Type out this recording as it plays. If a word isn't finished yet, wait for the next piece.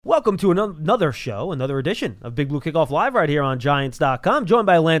Welcome to another show, another edition of Big Blue Kickoff Live right here on Giants.com. Joined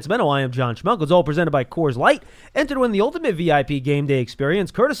by Lance Menno, I am John Schmelk. It's all presented by Coors Light. Enter to win the ultimate VIP game day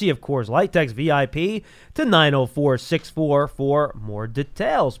experience, courtesy of Coors Light. Text VIP to 90464 for more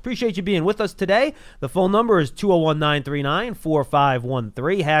details. Appreciate you being with us today. The phone number is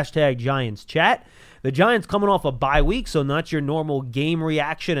 201-939-4513, hashtag Giants Chat. The Giants coming off a bye week, so not your normal game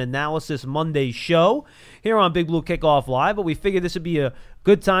reaction analysis Monday show here on Big Blue Kickoff Live, but we figured this would be a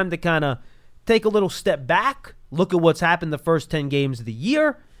good time to kind of take a little step back, look at what's happened the first 10 games of the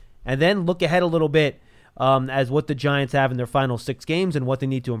year, and then look ahead a little bit as what the Giants have in their final 6 games and what they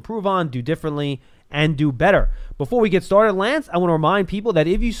need to improve on, do differently, and do better. Before we get started, Lance, I want to remind people that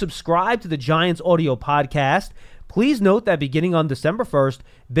if you subscribe to the Giants audio podcast, please note that beginning on December 1st,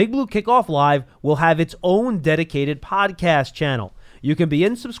 Big Blue Kickoff Live will have its own dedicated podcast channel. You can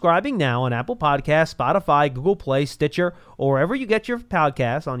begin subscribing now on Apple Podcasts, Spotify, Google Play, Stitcher, or wherever you get your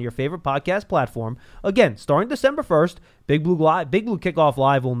podcasts on your favorite podcast platform. Again, starting December 1st, Big Blue Kickoff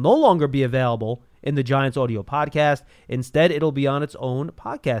Live will no longer be available in the Giants audio podcast. Instead, it'll be on its own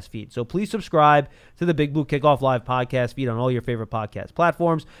podcast feed. So please subscribe to the Big Blue Kickoff Live podcast feed on all your favorite podcast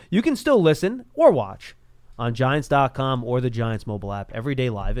platforms. You can still listen or watch on Giants.com or the Giants mobile app every day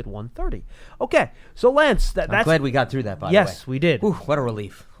live at 1:30. Okay, so Lance, that's... I'm glad we got through that, by the way. Yes, we did. Whew, what a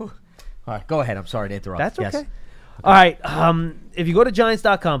relief. Whew. All right, go ahead. I'm sorry to interrupt. That's okay. Yes. All right, if you go to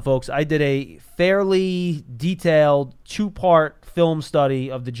Giants.com, folks, I did a fairly detailed 2-part film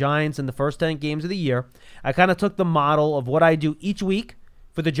study of the Giants in the first 10 games of the year. I kind of took the model of what I do each week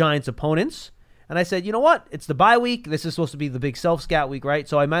for the Giants' opponents, and I said, you know what? It's the bye week. This is supposed to be the big self-scout week, right?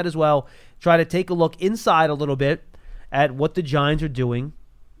 So I might as well try to take a look inside a little bit at what the Giants are doing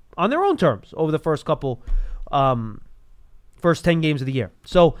on their own terms over the first 10 games of the year.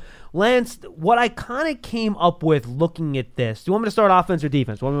 So, Lance, what I kind of came up with looking at this, do you want me to start offense or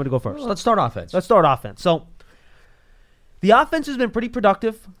defense? What do you want me to go first? Well, let's start offense. Let's start offense. So, the offense has been pretty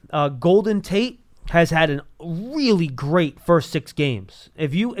productive. Golden Tate has had a really great first 6 games.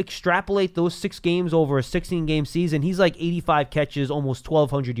 If you extrapolate those 6 games over a 16-game season, he's like 85 catches, almost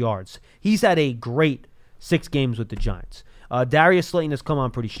 1,200 yards. He's had a great 6 games with the Giants. Darius Slayton has come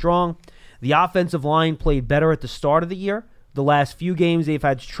on pretty strong. The offensive line played better at the start of the year. The last few games, they've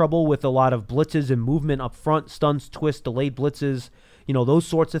had trouble with a lot of blitzes and movement up front, stunts, twists, delayed blitzes, those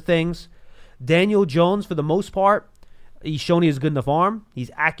sorts of things. Daniel Jones, for the most part, he's shown he has a good enough arm.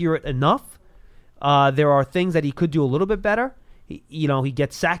 He's accurate enough. There are things that he could do a little bit better. He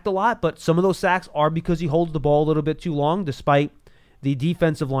gets sacked a lot, but some of those sacks are because he holds the ball a little bit too long, despite the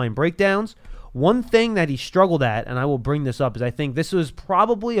defensive line breakdowns. One thing that he struggled at, and I will bring this up, is I think this was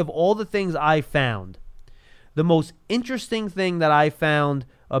probably, of all the things I found, the most interesting thing that I found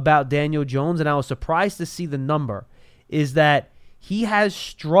about Daniel Jones, and I was surprised to see the number, is that he has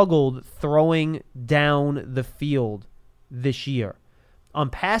struggled throwing down the field this year. On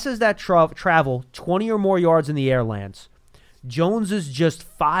passes that travel 20 or more yards in the air, Lance, Jones is just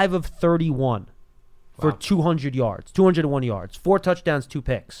 5 of 31 for 200 yards, 201 yards, 4 touchdowns, 2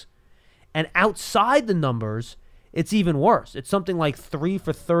 picks. And outside the numbers, it's even worse. It's something like 3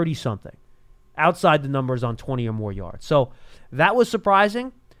 for 30-something outside the numbers on 20 or more yards. So that was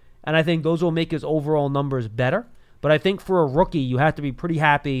surprising, and I think those will make his overall numbers better. But I think for a rookie, you have to be pretty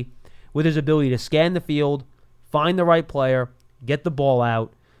happy with his ability to scan the field, find the right player, get the ball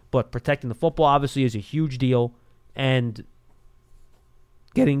out, but protecting the football obviously is a huge deal, and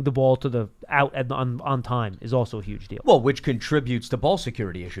getting the ball to the out on time is also a huge deal. Well, which contributes to ball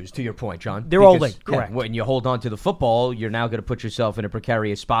security issues, to your point, John. They're all linked, correct. When you hold on to the football, you're now going to put yourself in a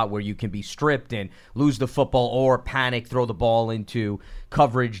precarious spot where you can be stripped and lose the football or panic, throw the ball into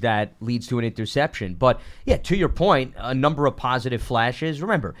coverage that leads to an interception. But, yeah, to your point, a number of positive flashes.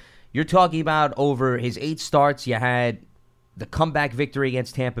 Remember, you're talking about over his 8 starts, you had the comeback victory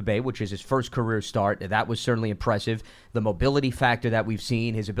against Tampa Bay, which is his first career start. That was certainly impressive. The mobility factor that we've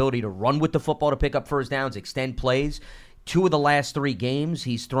seen, his ability to run with the football to pick up first downs, extend plays. 2 of the last 3 games,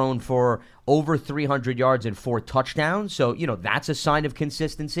 he's thrown for over 300 yards and 4 touchdowns. So, that's a sign of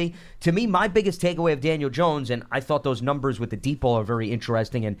consistency. To me, my biggest takeaway of Daniel Jones, and I thought those numbers with the deep ball are very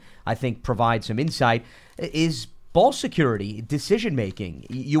interesting and I think provide some insight, is ball security, decision-making.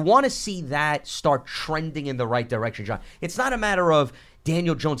 You want to see that start trending in the right direction, John. It's not a matter of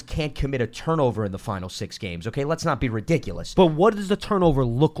Daniel Jones can't commit a turnover in the final 6 games, okay? Let's not be ridiculous. But what does the turnover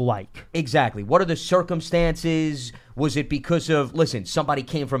look like? Exactly. What are the circumstances? Was it because of, somebody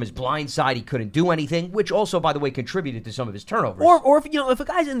came from his blind side, he couldn't do anything, which also, by the way, contributed to some of his turnovers. Or if a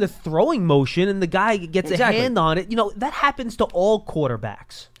guy's in the throwing motion and the guy gets a hand on it, that happens to all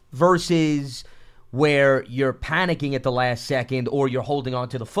quarterbacks. Versus where you're panicking at the last second or you're holding on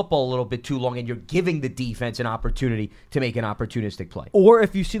to the football a little bit too long and you're giving the defense an opportunity to make an opportunistic play. Or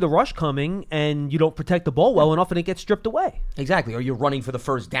if you see the rush coming and you don't protect the ball well enough and it gets stripped away. Exactly. Or you're running for the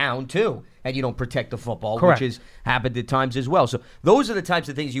first down, too, and you don't protect the football, Correct. which has happened at times as well. So those are the types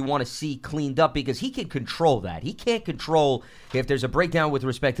of things you want to see cleaned up because he can control that. He can't control if there's a breakdown with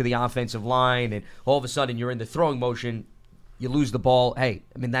respect to the offensive line and all of a sudden you're in the throwing motion, you lose the ball. Hey,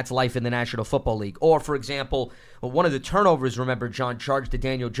 I mean, that's life in the National Football League. Or, for example, one of the turnovers, remember, John, charged to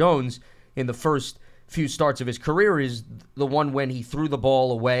Daniel Jones in the first few starts of his career is the one when he threw the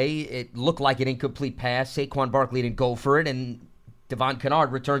ball away. It looked like an incomplete pass. Saquon Barkley didn't go for it, and Devon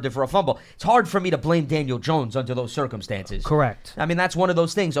Kennard returned it for a fumble. It's hard for me to blame Daniel Jones under those circumstances. Correct. I mean, that's one of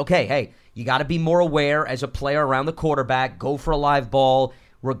those things. Okay, hey, you got to be more aware as a player around the quarterback. Go for a live ball,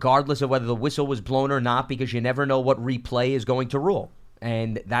 regardless of whether the whistle was blown or not, because you never know what replay is going to rule.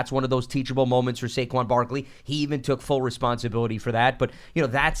 And that's one of those teachable moments for Saquon Barkley. He even took full responsibility for that. But,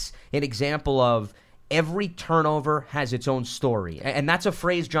 that's an example of every turnover has its own story. And that's a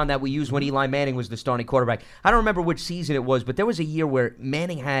phrase, John, that we used when Eli Manning was the starting quarterback. I don't remember which season it was, but there was a year where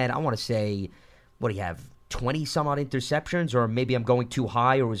Manning had, I want to say, what do you have? 20-some-odd interceptions, or maybe I'm going too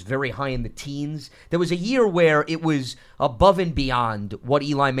high, or was very high in the teens. There was a year where it was above and beyond what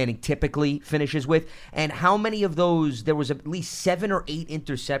Eli Manning typically finishes with, and how many of those, there was at least 7 or 8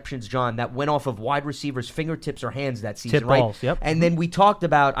 interceptions, John, that went off of wide receivers' fingertips or hands that season, Tip right? balls, yep. And then we talked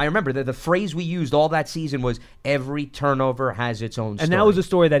about, I remember the phrase we used all that season was, every turnover has its own story. And that was a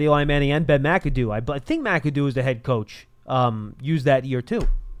story that Eli Manning and Ben McAdoo, I think McAdoo was the head coach, used that year too.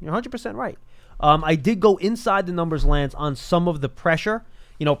 You're 100% right. I did go inside the numbers, Lance, on some of the pressure.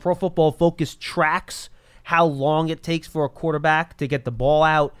 Pro Football Focus tracks how long it takes for a quarterback to get the ball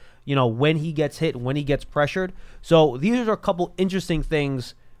out, when he gets hit, when he gets pressured. So these are a couple interesting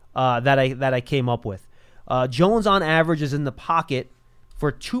things that I came up with. Jones, on average, is in the pocket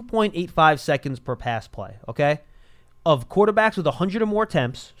for 2.85 seconds per pass play, okay? Of quarterbacks with 100 or more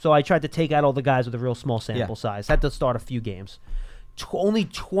attempts, so I tried to take out all the guys with a real small sample size. Had to start a few games. Only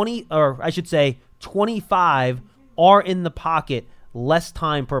 20, or I should say 25, are in the pocket less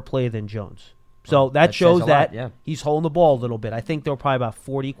time per play than Jones. So that shows that he's holding the ball a little bit. I think there were probably about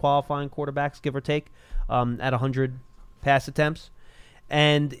 40 qualifying quarterbacks, give or take, at 100 pass attempts.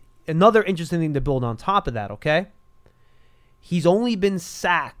 And another interesting thing to build on top of that, okay? He's only been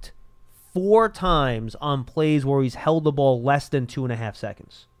sacked 4 times on plays where he's held the ball less than 2.5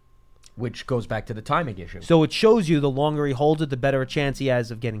 seconds. Which goes back to the timing issue. So it shows you the longer he holds it, the better a chance he has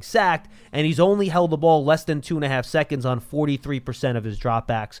of getting sacked. And he's only held the ball less than 2.5 seconds on 43% of his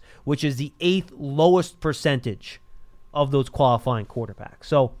dropbacks, which is the 8th lowest percentage of those qualifying quarterbacks.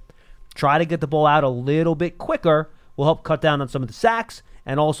 So try to get the ball out a little bit quicker will help cut down on some of the sacks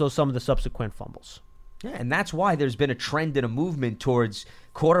and also some of the subsequent fumbles. Yeah, and that's why there's been a trend and a movement towards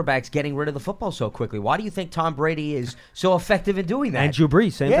quarterbacks getting rid of the football so quickly. Why do you think Tom Brady is so effective in doing that? And Drew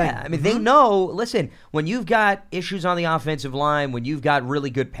Brees, same thing. Yeah, I mean, they know, listen, when you've got issues on the offensive line, when you've got really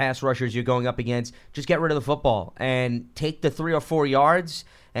good pass rushers you're going up against, just get rid of the football and take the 3 or 4 yards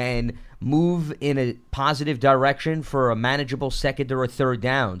and move in a positive direction for a manageable second or a third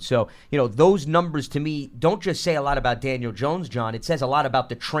down. So, those numbers to me don't just say a lot about Daniel Jones, John. It says a lot about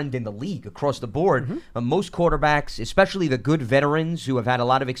the trend in the league across the board. Most quarterbacks, especially the good veterans who have had a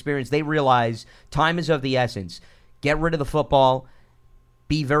lot of experience, they realize time is of the essence. Get rid of the football.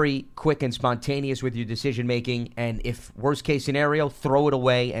 Be very quick and spontaneous with your decision-making, and if worst-case scenario, throw it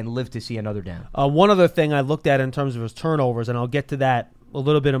away and live to see another down. One other thing I looked at in terms of his turnovers, and I'll get to that a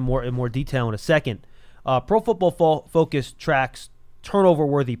little bit in more detail in a second. Pro Football Focus tracks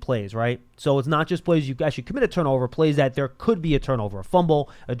turnover-worthy plays, right? So it's not just plays you actually commit a turnover, plays that there could be a turnover, a fumble,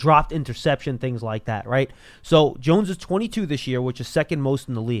 a dropped interception, things like that, right? So Jones is 22 this year, which is second most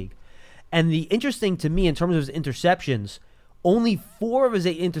in the league. And the interesting to me in terms of his interceptions, only 4 of his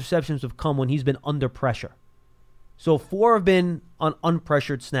 8 interceptions have come when he's been under pressure. So 4 have been on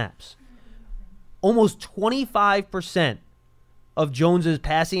unpressured snaps. Almost 25% of Jones's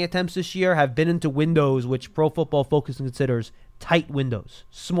passing attempts this year have been into windows which Pro Football Focus considers tight windows,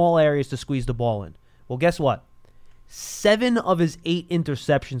 small areas to squeeze the ball in. Well, guess what? 7 of his 8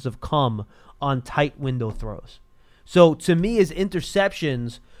 interceptions have come on tight window throws. So to me, his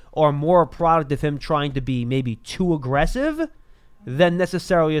interceptions are more a product of him trying to be maybe too aggressive than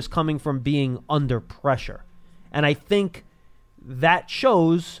necessarily as coming from being under pressure. And I think that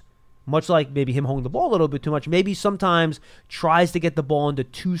shows, much like maybe him holding the ball a little bit too much, maybe sometimes tries to get the ball into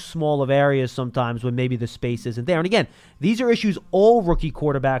too small of areas sometimes when maybe the space isn't there. And again, these are issues all rookie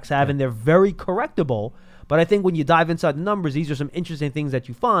quarterbacks have, and they're very correctable. But I think when you dive inside the numbers, these are some interesting things that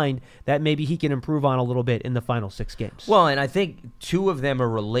you find that maybe he can improve on a little bit in the final 6 games. Well, and I think 2 of them are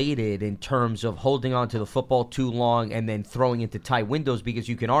related in terms of holding on to the football too long and then throwing into tight windows, because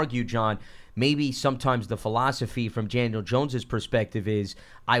you can argue, John, maybe sometimes the philosophy from Daniel Jones's perspective is,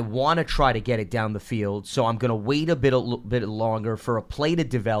 I want to try to get it down the field, so I'm going to wait a bit longer for a play to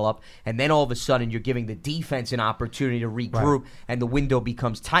develop, and then all of a sudden you're giving the defense an opportunity to regroup, and the window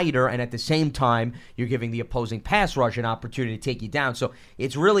becomes tighter, and at the same time you're giving the opposing pass rush an opportunity to take you down. So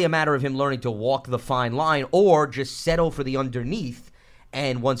it's really a matter of him learning to walk the fine line or just settle for the underneath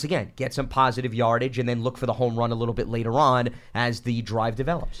and once again get some positive yardage and then look for the home run a little bit later on as the drive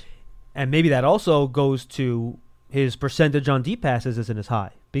develops. And maybe that also goes to his percentage on deep passes isn't as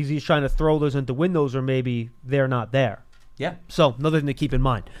high because he's trying to throw those into windows or maybe they're not there. Yeah. So another thing to keep in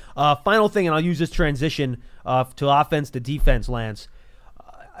mind. Final thing, and I'll use this transition to offense to defense, Lance.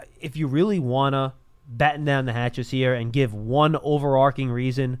 If you really want to batten down the hatches here and give one overarching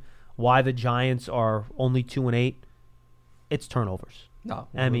reason why the Giants are only 2-8, it's turnovers. No,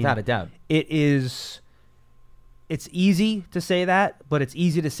 I mean, without a doubt. It's easy to say that, but it's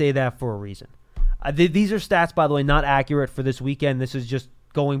easy to say that for a reason. These are stats, by the way, not accurate for this weekend. This is just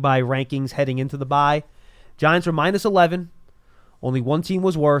going by rankings heading into the bye. Giants are minus 11. Only one team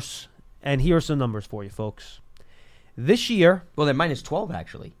was worse. And here are some numbers for you, folks. This year... Well, they're minus 12,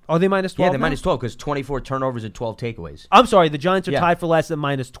 actually. Are they minus 12 Yeah, they're now? minus 12 because 24 turnovers and 12 takeaways. I'm sorry, the Giants are tied for last at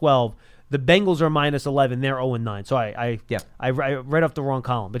minus 12. The Bengals are minus 11. They're 0-9. So I read off the wrong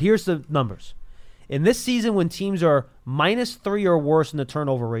column. But here's the numbers. In this season, when teams are minus 3 or worse in the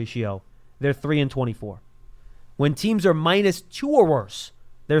turnover ratio, they're 3-24. When teams are minus 2 or worse,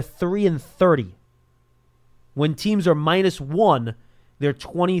 they're 3-30. When teams are minus 1, they're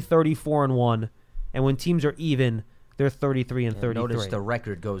 20-34-1. And when teams are even, they're 33-33. Notice the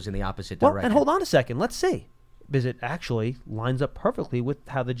record goes in the opposite Well, direction. and hold on a second. Let's see. Because it actually lines up perfectly with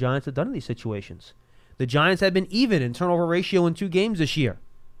how the Giants have done in these situations. The Giants have been even in turnover ratio in 2 games this year.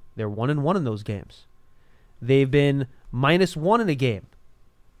 They're 1-1 in those games. They've been minus 1 in a game.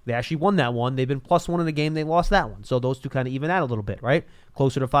 They actually won that one. They've been plus 1 in a game. They lost that one. So those two kind of even out a little bit, right?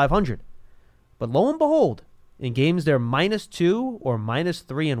 Closer to 500. But lo and behold, in games they're minus 2 or minus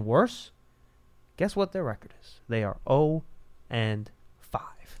 3 and worse, guess what their record is? They are 0-5.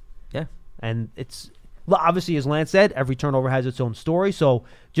 Yeah. And it's, well, obviously, as Lance said, every turnover has its own story. So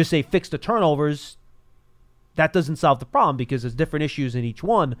just say fix the turnovers. That doesn't solve the problem because there's different issues in each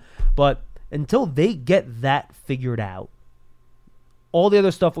one. But until they get that figured out, all the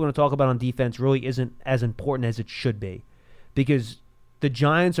other stuff we're going to talk about on defense really isn't as important as it should be. Because the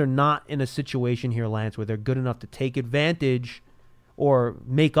Giants are not in a situation here, Lance, where they're good enough to take advantage or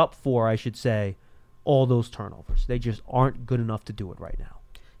make up for, I should say, all those turnovers. They just aren't good enough to do it right now.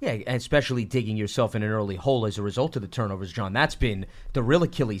 Yeah, and especially digging yourself in an early hole as a result of the turnovers, John. That's been the real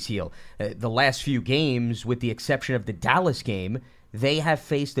Achilles heel. The last few games, with the exception of the Dallas game, they have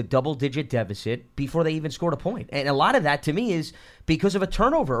faced a double-digit deficit before they even scored a point. And a lot of that, to me, is because of a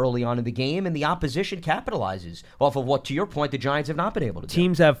turnover early on in the game, and the opposition capitalizes off of what, to your point, the Giants have not been able to do.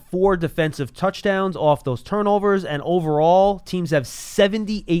 Teams have 4 defensive touchdowns off those turnovers, and overall, teams have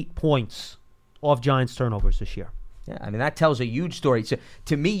 78 points off Giants turnovers this year. Yeah, I mean, that tells a huge story. So,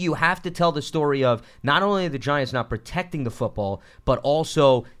 to me, you have to tell the story of not only are the Giants not protecting the football, but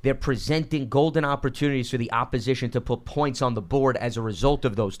also they're presenting golden opportunities for the opposition to put points on the board as a result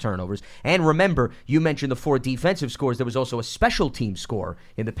of those turnovers. And remember, you mentioned the 4 defensive scores. There was also a special team score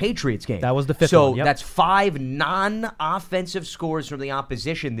in the Patriots game. That was the 5th one. one, So that's 5 non-offensive scores from the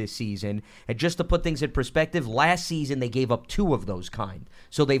opposition this season. And just to put things in perspective, last season they gave up 2 of those kind.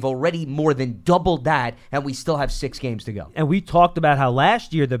 So they've already more than doubled that, and we still have 6 games to go. And we talked about how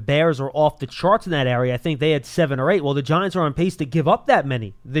last year the Bears are off the charts in that area. I think they had 7 or 8. Well, the Giants are on pace to give up that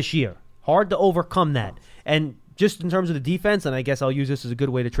many this year. Hard to overcome that. And just in terms of the defense, and I guess I'll use this as a good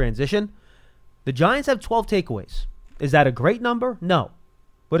way to transition, the Giants have 12 takeaways. Is that a great number? No.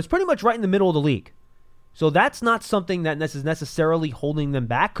 But it's pretty much right in the middle of the league. So that's not something that is necessarily holding them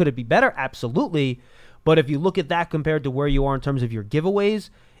back. Could it be better? Absolutely. But if you look at that compared to where you are in terms of your giveaways,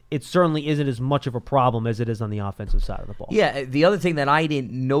 it certainly isn't as much of a problem as it is on the offensive side of the ball. Yeah, the other thing that I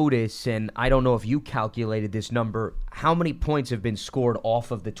didn't notice, and I don't know if you calculated this number, how many points have been scored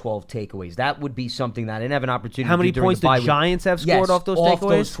off of the 12 takeaways? That would be something that I didn't have an opportunity How to many do during points the bye the week. Giants have scored off those takeaways? Off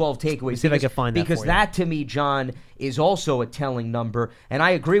those 12 takeaways. Let's see if I can find that because for you. that, to me, John, is also a telling number, and I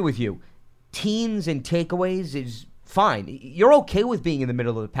agree with you. Teens and takeaways is fine. You're okay with being in the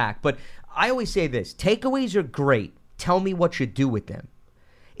middle of the pack, but I always say this. Takeaways are great. Tell me what you do with them.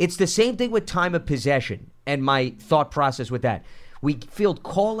 It's the same thing with time of possession and my thought process with that. We field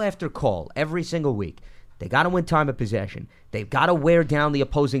call after call every single week. They got to win time of possession. They've got to wear down the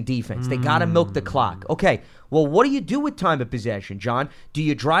opposing defense. They got to milk the clock. Okay, well, what do you do with time of possession, John? Do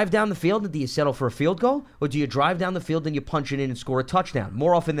you drive down the field and do you settle for a field goal? Or do you drive down the field and you punch it in and score a touchdown?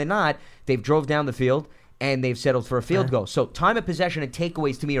 More often than not, they've drove down the field and they've settled for a field goal. So time of possession and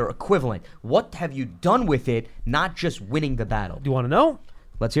takeaways to me are equivalent. What have you done with it, not just winning the battle? Do you want to know?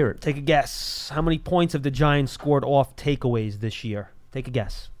 Let's hear it. Take a guess. How many points have the Giants scored off takeaways this year? Take a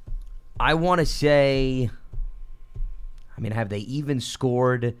guess. I want to say, have they even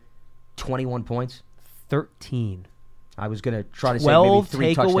scored 21 points? 13. I was going to try to say maybe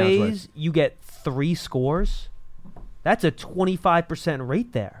 3 touchdowns. 12 takeaways, you get 3 scores. That's a 25%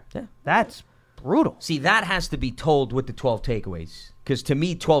 rate there. Yeah. That's brutal. See, that has to be told with the 12 takeaways. Because to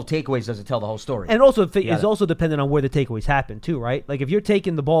me, 12 takeaways doesn't tell the whole story. And also, it's also dependent on where the takeaways happen, too, right? Like, if you're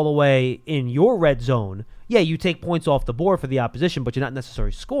taking the ball away in your red zone, yeah, you take points off the board for the opposition, but you're not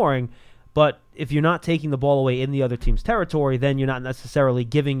necessarily scoring. But if you're not taking the ball away in the other team's territory, then you're not necessarily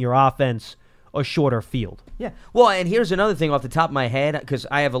giving your offense a shorter field. Yeah. Well, and here's another thing off the top of my head, because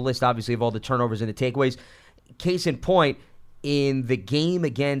I have a list, obviously, of all the turnovers and the takeaways. Case in point, in the game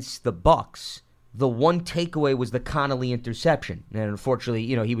against the Bucs, the one takeaway was the Connolly interception. And unfortunately,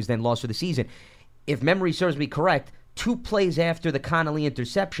 he was then lost for the season. If memory serves me correct, 2 plays after the Connolly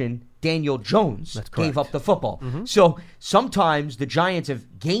interception, Daniel Jones gave up the football. Mm-hmm. So sometimes the Giants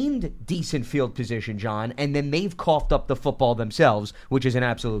have gained decent field position, John, and then they've coughed up the football themselves, which is an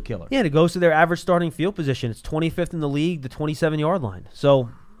absolute killer. Yeah, and it goes to their average starting field position. It's 25th in the league, the 27-yard line. So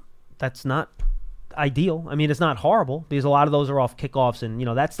that's not ideal. It's not horrible because a lot of those are off kickoffs, and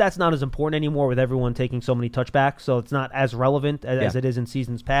that's not as important anymore with everyone taking so many touchbacks. So it's not as relevant as it is in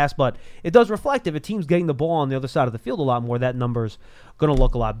seasons past. But it does reflect if a team's getting the ball on the other side of the field a lot more, that number's going to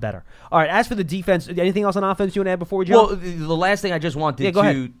look a lot better. All right. As for the defense, anything else on offense you want to add before we jump? Well, the last thing I just wanted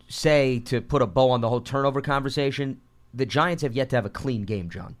to say to put a bow on the whole turnover conversation: the Giants have yet to have a clean game,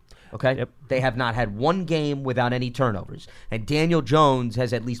 John. Okay? Yep. They have not had one game without any turnovers. And Daniel Jones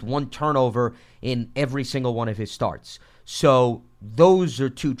has at least 1 turnover in every single one of his starts. So those are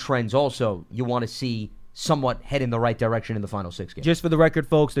 2 trends also you want to see somewhat head in the right direction in the final 6 games. Just for the record,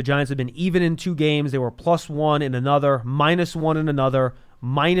 folks, the Giants have been even in 2 games. They were +1 in another, -1 in another,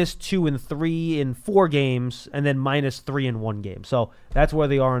 -2 in 3 in 4 games, and then -3 in 1 game. So that's where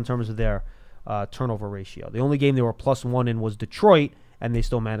they are in terms of their turnover ratio. The only game they were +1 in was Detroit, and they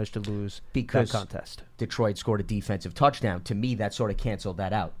still managed to lose that contest. Detroit scored a defensive touchdown. To me, that sort of canceled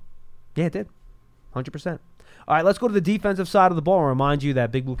that out. Yeah, it did. 100%. All right, let's go to the defensive side of the ball and remind you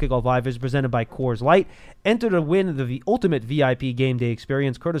that Big Blue Kickoff Live is presented by Coors Light. Enter to win the ultimate VIP game day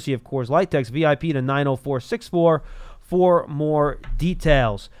experience, courtesy of Coors Light. Text VIP to 90464 for more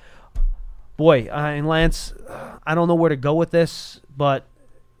details. Boy, and Lance, I don't know where to go with this, but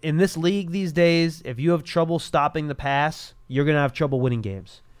in this league these days, if you have trouble stopping the pass, you're going to have trouble winning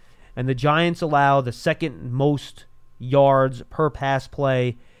games. And the Giants allow the second most yards per pass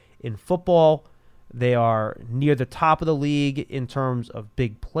play in football. They are near the top of the league in terms of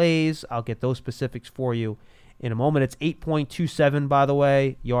big plays. I'll get those specifics for you in a moment. It's 8.27, by the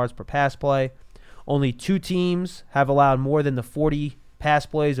way, yards per pass play. Only 2 teams have allowed more than the 40 pass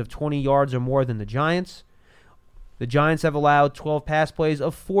plays of 20 yards or more than the Giants. The Giants have allowed 12 pass plays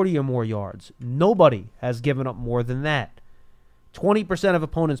of 40 or more yards. Nobody has given up more than that. 20% of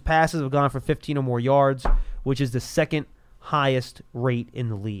opponents' passes have gone for 15 or more yards, which is the second highest rate in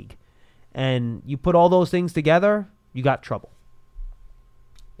the league. And you put all those things together, you got trouble.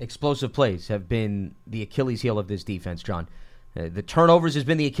 Explosive plays have been the Achilles heel of this defense, John. The turnovers has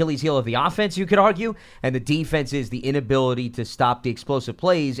been the Achilles heel of the offense, you could argue, and the defense is the inability to stop the explosive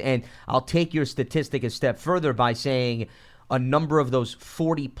plays. And I'll take your statistic a step further by saying a number of those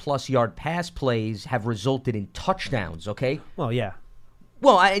 40-plus yard pass plays have resulted in touchdowns, okay? Well, yeah.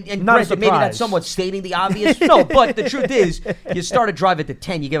 Well, and granted, maybe that's somewhat stating the obvious. No, but the truth is, you start a drive at the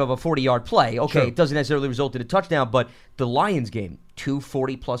 10, you give up a 40-yard play. Okay, sure. It doesn't necessarily result in a touchdown, but the Lions game, 2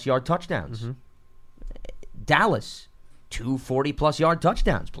 40-plus yard touchdowns. Mm-hmm. Dallas, 2 40-plus yard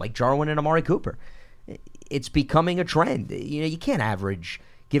touchdowns. Blake Jarwin and Amari Cooper. It's becoming a trend. You can't average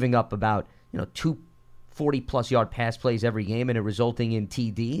giving up about 2 40-plus yard pass plays every game and it resulting in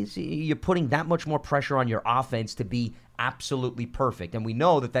TDs. You're putting that much more pressure on your offense to be absolutely perfect. And we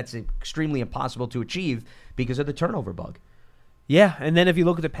know that that's extremely impossible to achieve because of the turnover bug. Yeah, and then if you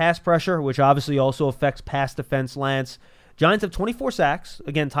look at the pass pressure, which obviously also affects pass defense, Lance, Giants have 24 sacks,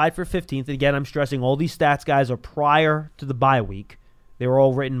 again, tied for 15th. And again, I'm stressing all these stats, guys, are prior to the bye week. They were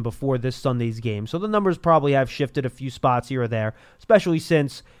all written before this Sunday's game. So the numbers probably have shifted a few spots here or there, especially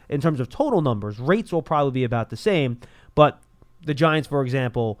since in terms of total numbers, rates will probably be about the same. But the Giants, for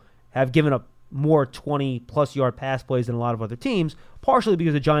example, have given up more 20-plus yard pass plays than a lot of other teams, partially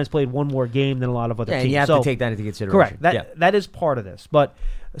because the Giants played one more game than a lot of other teams. And you have to take that into consideration. Correct. That is part of this. But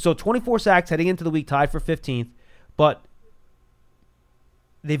so 24 sacks heading into the week, tied for 15th, but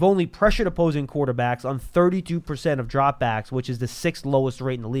they've only pressured opposing quarterbacks on 32% of dropbacks, which is the 6th lowest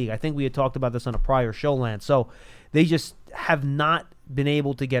rate in the league. I think we had talked about this on a prior show, Lance. So they just have not been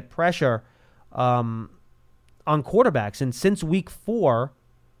able to get pressure on quarterbacks. And since week 4,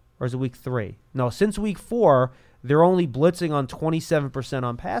 or is it week 3? No, since week 4, they're only blitzing on 27%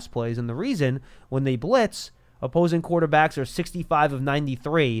 on pass plays. And the reason, when they blitz, opposing quarterbacks are 65 of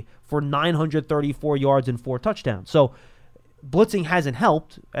 93 for 934 yards and 4 touchdowns. So blitzing hasn't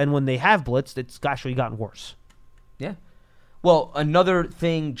helped, and when they have blitzed, it's actually gotten worse. Yeah. Well, another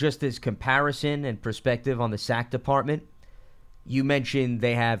thing, just as comparison and perspective on the sack department, you mentioned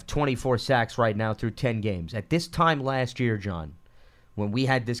they have 24 sacks right now through 10 games. At this time last year, John, when we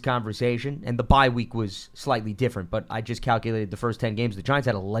had this conversation, and the bye week was slightly different, but I just calculated the first 10 games, the Giants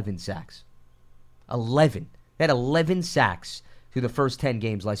had 11 sacks. 11. They had 11 sacks through the first 10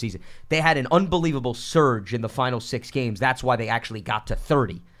 games last season. They had an unbelievable surge in the final 6 games. That's why they actually got to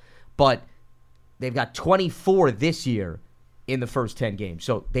 30. But they've got 24 this year in the first 10 games.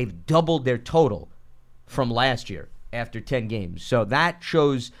 So they've doubled their total from last year after 10 games. So that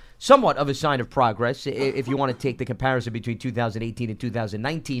shows somewhat of a sign of progress if you want to take the comparison between 2018 and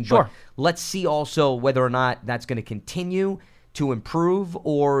 2019. Sure. But let's see also whether or not that's going to continue to improve,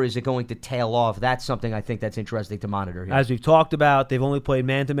 or is it going to tail off? That's something I think that's interesting to monitor here. As we've talked about, they've only played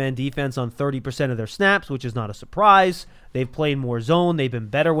man-to-man defense on 30% of their snaps, which is not a surprise. They've played more zone. They've been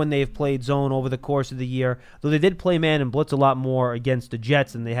better when they've played zone over the course of the year, though they did play man and blitz a lot more against the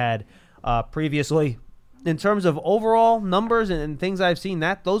Jets than they had previously. In terms of overall numbers and things I've seen,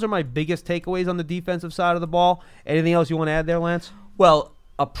 those are my biggest takeaways on the defensive side of the ball. Anything else you want to add there, Lance? Well,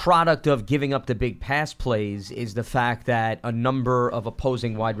 a product of giving up the big pass plays is the fact that a number of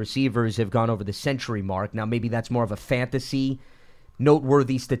opposing wide receivers have gone over the century mark. Now, maybe that's more of a fantasy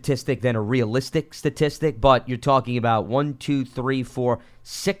noteworthy statistic than a realistic statistic, but you're talking about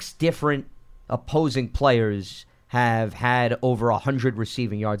 6 different opposing players have had over 100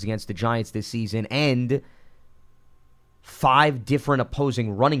 receiving yards against the Giants this season, and 5 different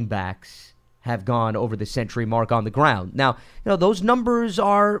opposing running backs have gone over the century mark on the ground. Now, those numbers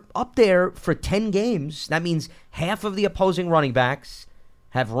are up there for 10 games. That means half of the opposing running backs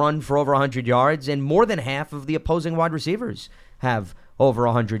have run for over 100 yards, and more than half of the opposing wide receivers have over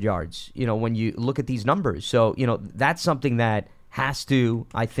 100 yards, when you look at these numbers. So, that's something that has to,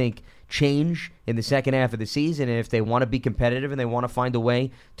 I think, change in the second half of the season, and if they want to be competitive and they want to find a way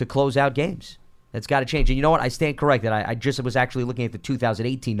to close out games. That's got to change. And you know what? I stand corrected. I just was actually looking at the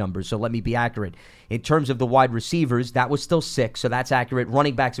 2018 numbers, so let me be accurate. In terms of the wide receivers, that was still 6, so that's accurate.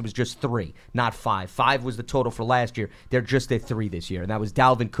 Running backs, it was just 3, not 5. 5 was the total for last year. They're just at 3 this year, and that was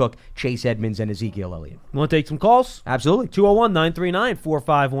Dalvin Cook, Chase Edmonds, and Ezekiel Elliott. Want to take some calls? Absolutely.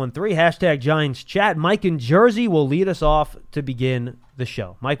 201-939-4513. Hashtag Giants Chat. Mike in Jersey will lead us off to begin the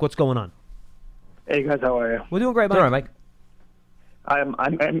show. Mike, what's going on? Hey, guys, how are you? We're doing great, Mike. All right, Mike. I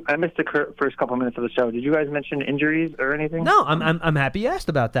missed the first couple minutes of the show. Did you guys mention injuries or anything? No, I'm happy you asked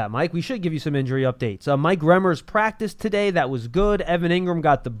about that, Mike. We should give you some injury updates. Mike Remmers practiced today. That was good. Evan Ingram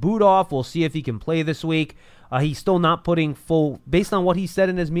got the boot off. We'll see if he can play this week. He's still not putting based on what he said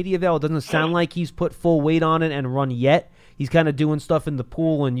in his media avail, it doesn't sound like he's put full weight on it and run yet. He's kind of doing stuff in the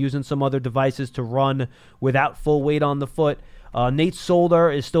pool and using some other devices to run without full weight on the foot. Nate Solder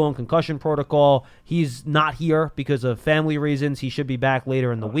is still in concussion protocol. He's not here because of family reasons. He should be back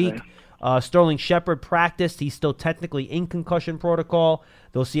later in the week. Sterling Shepard practiced. He's still technically in concussion protocol.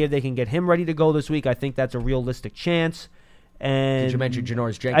 They'll see if they can get him ready to go this week. I think that's a realistic chance. And did you mention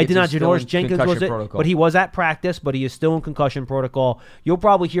Janoris Jenkins? I did not. Janoris Jenkins was it, but he was at practice, but he is still in concussion protocol. You'll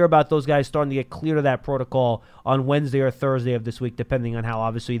probably hear about those guys starting to get cleared of that protocol on Wednesday or Thursday of this week, depending on how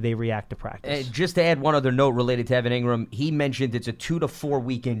obviously they react to practice. Just to add one other note related to Evan Ingram, he mentioned it's a 2 to 4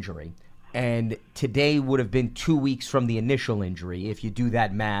 week injury, and today would have been 2 weeks from the initial injury, if you do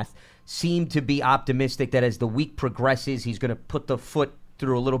that math. Seemed to be optimistic that as the week progresses, he's going to put the foot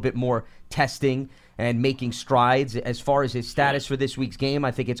through a little bit more testing and making strides. As far as his status for this week's game,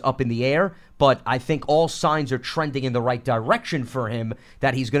 I think it's up in the air, but I think all signs are trending in the right direction for him,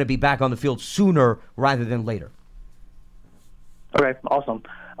 that he's going to be back on the field sooner rather than later. Okay, awesome.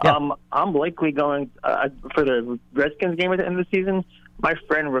 Yeah. I'm likely going for the Redskins game at the end of the season. My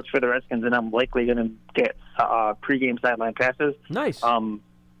friend works for the Redskins, and I'm likely going to get pregame sideline passes. Nice. Would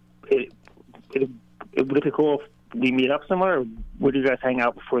it be cool if we meet up somewhere? Or would you guys hang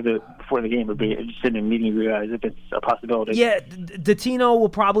out before the game? Would be interested in meeting you guys if it's a possibility. Yeah, Dottino will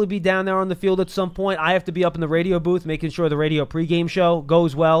probably be down there on the field at some point. I have to be up in the radio booth making sure the radio pregame show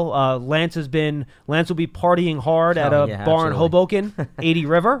goes well. Lance will be partying hard at a bar in Hoboken, 80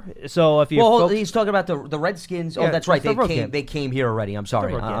 River. So if you he's talking about the Redskins. Yeah, that's right. They came here already. I'm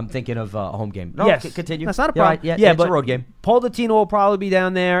sorry. I'm thinking of a home game. No, yes, continue. That's not a problem. Yeah, it's a road game. Paul Dottino will probably be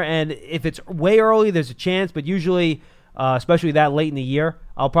down there, and if it's way early, there's a chance. But usually, especially that late in the year,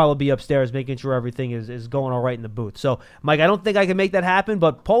 I'll probably be upstairs making sure everything is going all right in the booth. So, Mike, I don't think I can make that happen,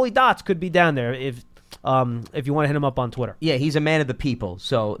 but Paulie Dots could be down there if you want to hit him up on Twitter. Yeah, he's a man of the people,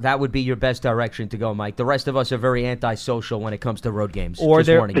 so that would be your best direction to go, Mike. The rest of us are very antisocial when it comes to road games. Or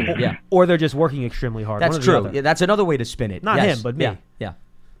they're just working extremely hard. That's true. Yeah, that's another way to spin it. Not him, but me. Yeah.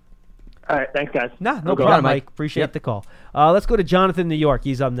 All right, thanks, guys. No problem, Mike. Appreciate the call. Let's go to Jonathan in New York.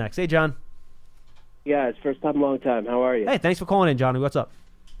 He's up next. Hey, John. Yeah, it's first time, long time. How are you? Hey, thanks for calling in, Johnny. What's up?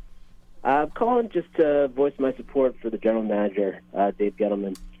 I'm calling just to voice my support for the general manager, Dave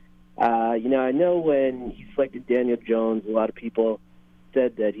Gettleman. I know when he selected Daniel Jones, a lot of people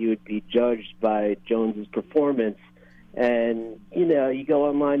said that he would be judged by Jones's performance. And, you go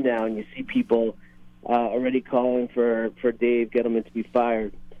online now and you see people already calling for Dave Gettleman to be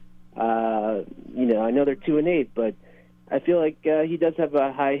fired. I know they're 2-8, but I feel like he does have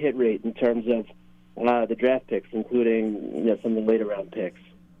a high hit rate in terms of the draft picks, including some of the later round picks.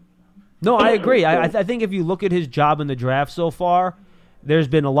 No, I agree. I think if you look at his job in the draft so far, there's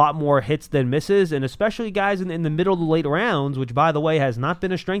been a lot more hits than misses, and especially guys in the middle of the late rounds, which, by the way, has not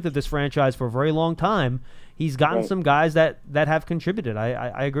been a strength of this franchise for a very long time. He's gotten some guys that have contributed.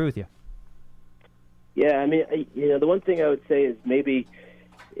 I agree with you. Yeah, I mean, the one thing I would say is maybe,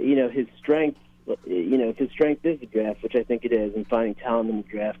 his strength, if his strength is the draft, which I think it is, and finding talent in the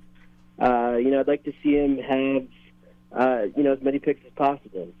draft, I'd like to see him have, as many picks as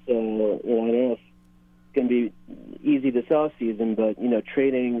possible. So, I don't know if it's going to be easy this offseason, but,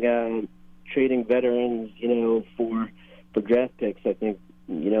 trading veterans, for draft picks, I think,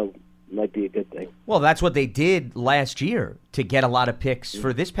 might be a good thing. Well, that's what they did last year to get a lot of picks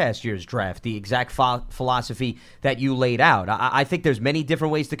for this past year's draft, the exact philosophy that you laid out. I think there's many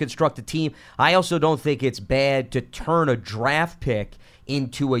different ways to construct a team. I also don't think it's bad to turn a draft pick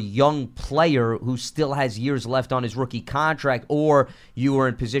into a young player who still has years left on his rookie contract, or you are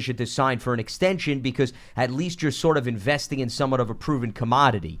in position to sign for an extension, because at least you're sort of investing in somewhat of a proven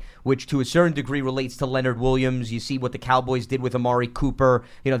commodity, which to a certain degree relates to Leonard Williams. You see what the Cowboys did with Amari Cooper.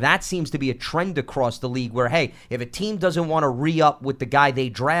 That seems to be a trend across the league where, hey, if a team doesn't want to re-up with the guy they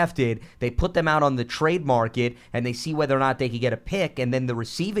drafted, they put them out on the trade market and they see whether or not they can get a pick, and then the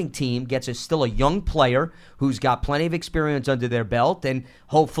receiving team gets still a young player who's got plenty of experience under their belt and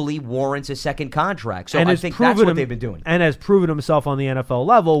hopefully warrants a second contract. So I think that's what they've been doing. And has proven himself on the NFL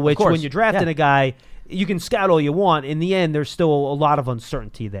level, which when you're drafting a guy, you can scout all you want. In the end, there's still a lot of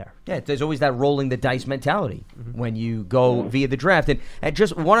uncertainty there. Yeah, there's always that rolling the dice mentality when you go via the draft. And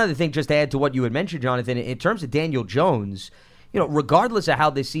just one other thing, just to add to what you had mentioned, Jonathan, in terms of Daniel Jones, regardless of how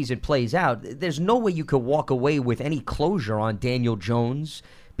this season plays out, there's no way you could walk away with any closure on Daniel Jones,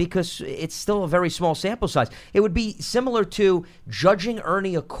 because it's still a very small sample size. It would be similar to judging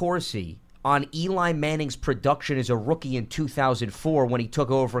Ernie Accorsi on Eli Manning's production as a rookie in 2004 when he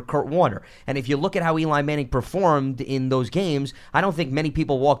took over for Kurt Warner. And if you look at how Eli Manning performed in those games, I don't think many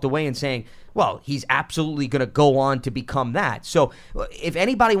people walked away and saying, well, he's absolutely going to go on to become that. So if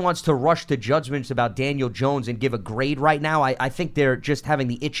anybody wants to rush to judgments about Daniel Jones and give a grade right now, I think they're just having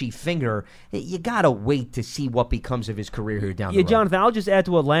the itchy finger. You got to wait to see what becomes of his career here down the road. Jonathan, I'll just add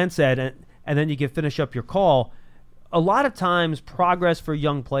to what Lance said, and then you can finish up your call. A lot of times, progress for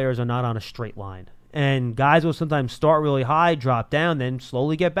young players are not on a straight line. And guys will sometimes start really high, drop down, then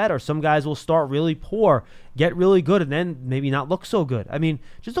slowly get better. Some guys will start really poor, get really good, and then maybe not look so good. I mean,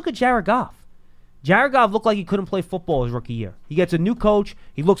 just look at Jared Goff. Jared Goff looked like he couldn't play football his rookie year. He gets a new coach.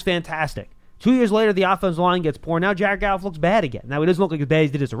 He looks fantastic. 2 years later, the offensive line gets poor. Now Jared Goff looks bad again. Now, he doesn't look like as bad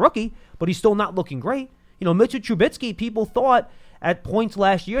as he did as a rookie, but he's still not looking great. Mitchell Trubisky, people thought at points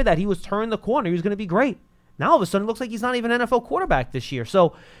last year that he was turning the corner. He was going to be great. Now, all of a sudden, it looks like he's not even an NFL quarterback this year.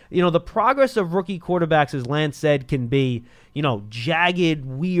 So, the progress of rookie quarterbacks, as Lance said, can be, jagged,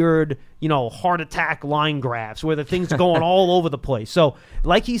 weird, heart attack line graphs where the thing's going all over the place. So,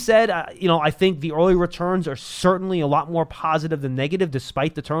 like he said, I think the early returns are certainly a lot more positive than negative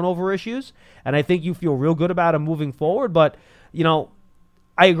despite the turnover issues. And I think you feel real good about him moving forward. But,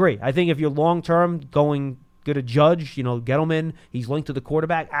 I agree. I think if you're long-term going to judge, Gettleman, he's linked to the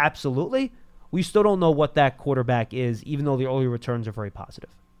quarterback, absolutely. We still don't know what that quarterback is, even though the early returns are very positive.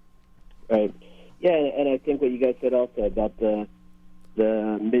 Right. Yeah, and I think what you guys said also about the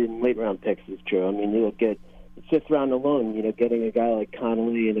the mid and late round picks is true. I mean, you look at the fifth round alone, getting a guy like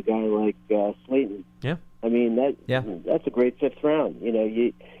Connolly and a guy like Slayton. Yeah. I mean, that's a great fifth round.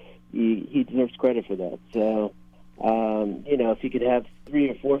 He deserves credit for that. So, if he could have 3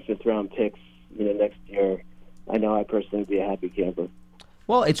 or 4 fifth round picks, next year, I know I personally would be a happy camper.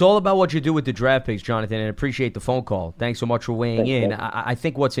 Well, it's all about what you do with the draft picks, Jonathan, and I appreciate the phone call. Thanks so much for weighing in. I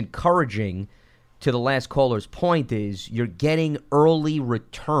think what's encouraging to the last caller's point is you're getting early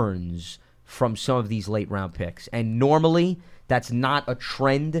returns from some of these late-round picks. And normally, that's not a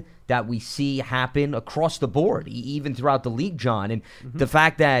trend that we see happen across the board, even throughout the league, John. And the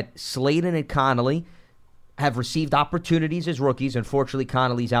fact that Slayton and Connolly have received opportunities as rookies. Unfortunately,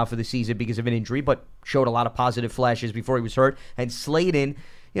 Connolly's out for the season because of an injury, but showed a lot of positive flashes before he was hurt. And Slayton,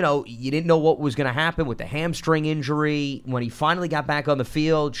 you didn't know what was going to happen with the hamstring injury. When he finally got back on the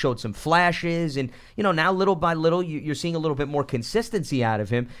field, showed some flashes. And, now little by little, you're seeing a little bit more consistency out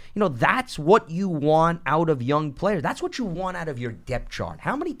of him. That's what you want out of young players. That's what you want out of your depth chart.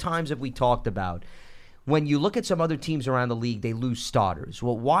 How many times have we talked about when you look at some other teams around the league, they lose starters?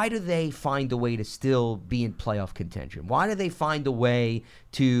 Well, why do they find a way to still be in playoff contention? Why do they find a way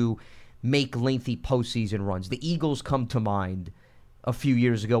to make lengthy postseason runs? The Eagles come to mind a few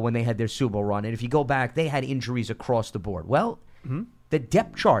years ago when they had their Super Bowl run. And if you go back, they had injuries across the board. Well, the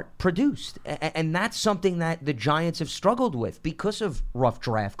depth chart produced. And that's something that the Giants have struggled with because of rough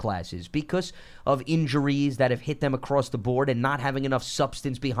draft classes, because of injuries that have hit them across the board and not having enough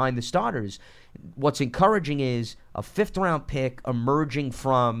substance behind the starters. What's encouraging is a fifth-round pick emerging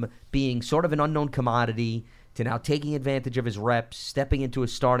from being sort of an unknown commodity to now taking advantage of his reps, stepping into a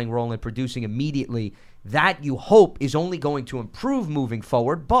starting role and producing immediately. That, you hope, is only going to improve moving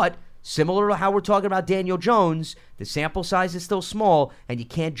forward, but similar to how we're talking about Daniel Jones, the sample size is still small, and you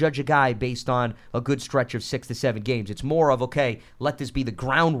can't judge a guy based on a good stretch of 6 to 7 games. It's more of, okay, let this be the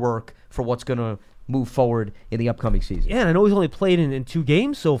groundwork for what's going to move forward in the upcoming season. Yeah, and I know he's only played in 2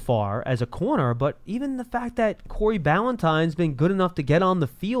 games so far as a corner, but even the fact that Corey Ballantyne's been good enough to get on the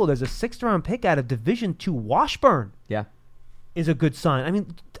field as a 6th-round pick out of Division II Washburn is a good sign. I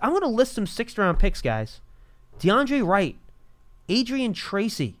mean, I'm going to list some 6th-round picks, guys. DeAndre Wright, Adrian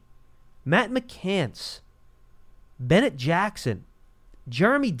Tracy, Matt McCants, Bennett Jackson,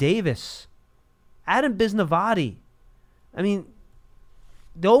 Jeremy Davis, Adam Bisnavati. I mean,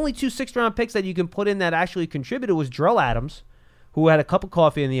 the only 2 6th-round picks that you can put in that actually contributed was Drell Adams, who had a cup of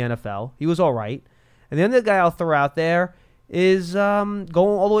coffee in the NFL. He was all right. And the other guy I'll throw out there is going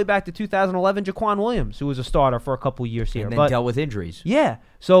all the way back to 2011, Jaquan Williams, who was a starter for a couple of years here. And then dealt with injuries. Yeah.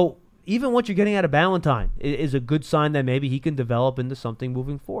 So even what you're getting out of Ballantyne is a good sign that maybe he can develop into something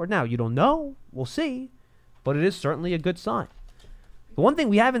moving forward. Now, you don't know. We'll see. But it is certainly a good sign. The one thing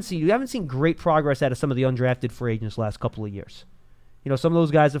we haven't seen great progress out of some of the undrafted free agents the last couple of years. Some of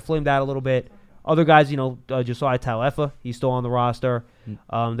those guys have flamed out a little bit. Other guys, Josiah Tauefa, he's still on the roster.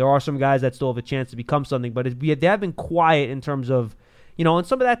 There are some guys that still have a chance to become something, but they have been quiet in terms of, and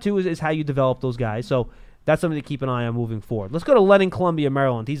some of that too is how you develop those guys. So that's something to keep an eye on moving forward. Let's go to Len in Columbia,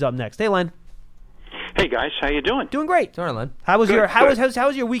 Maryland. He's up next. Hey, Len. Hey guys, how you doing? Doing great. Sorry, Len. How was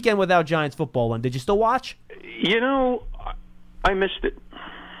your weekend without Giants football, Len? Did you still watch? I missed it.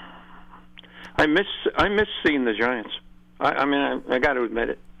 I miss seeing the Giants. I got to admit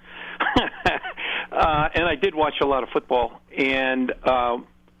it. And I did watch a lot of football. And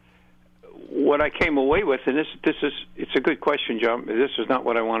what I came away with, and it's a good question, John. This is not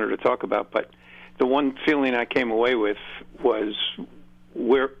what I wanted to talk about, but the one feeling I came away with was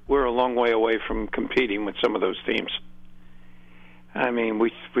we're a long way away from competing with some of those teams. I mean,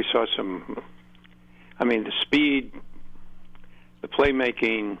 we saw some. I mean, the speed, the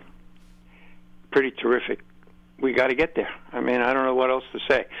playmaking, pretty terrific. We got to get there. I mean, I don't know what else to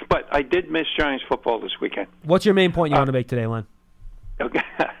say. But I did miss Giants football this weekend. What's your main point you want to make today, Len? Okay.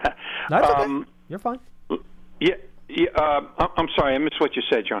 That's okay. You're fine. Yeah. I'm sorry. I missed what you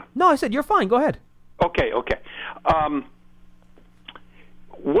said, John. No, I said you're fine. Go ahead. Okay.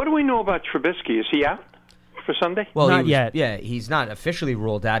 What do we know about Trubisky? Is he out for Sunday? Well, not yet. Yeah, he's not officially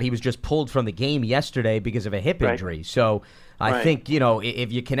ruled out. He was just pulled from the game yesterday because of a hip injury. So I think,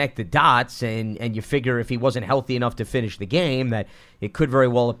 if you connect the dots and you figure if he wasn't healthy enough to finish the game, that it could very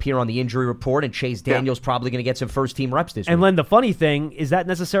well appear on the injury report, and Chase Daniel's probably going to get some first-team reps this week. And Len, the funny thing, is that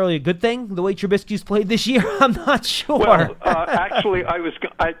necessarily a good thing, the way Trubisky's played this year? I'm not sure. Well, actually,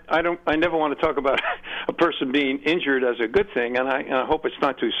 I never want to talk about a person being injured as a good thing, and I hope it's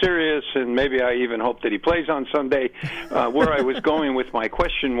not too serious, and maybe I even hope that he plays on Sunday. Where I was going with my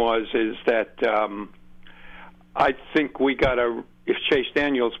question is that I think if Chase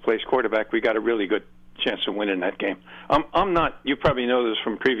Daniels plays quarterback, we got a really good chance of winning that game. I'm not. You probably know this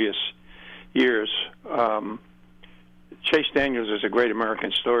from previous years. Chase Daniels is a great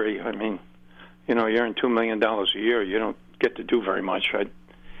American story. I mean, you earn $2 million a year. You don't get to do very much.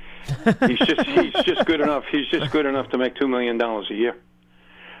 He's just good enough. He's just good enough to make $2 million a year.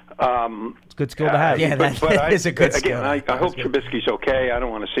 It's a good skill to have. Yeah, that is a good skill. Again, I hope Trubisky's okay. I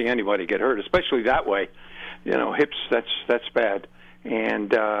don't want to see anybody get hurt, especially that way. Hips, that's bad. And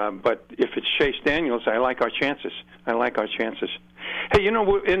but if it's Chase Daniels, I like our chances. Hey, in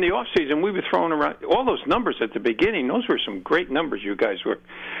the off season, we were throwing around all those numbers at the beginning. Those were some great numbers you guys were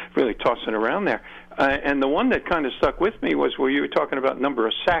really tossing around there. And the one that kind of stuck with me was where you were talking about number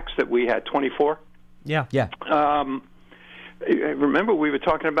of sacks that we had, 24. Yeah. Remember we were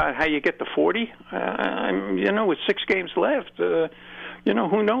talking about how you get to 40? With 6 games left,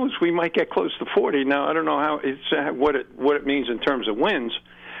 who knows? We might get close to 40. Now I don't know how it's what it means in terms of wins,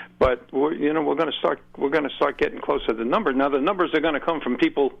 but we're going to start getting closer to the number. Now the numbers are going to come from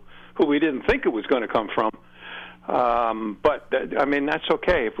people who we didn't think it was going to come from. But that's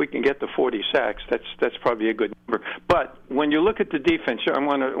okay if we can get to 40 sacks. That's probably a good number. But when you look at the defense, I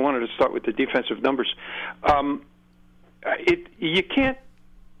wanted to start with the defensive numbers. You can't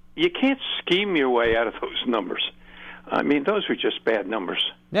scheme your way out of those numbers. Those were just bad numbers.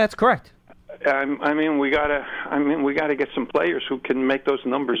 That's correct. We gotta get some players who can make those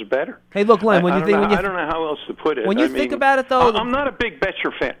numbers better. Hey, look, Len. I don't know how else to put it. When you think about it, though, I'm not a big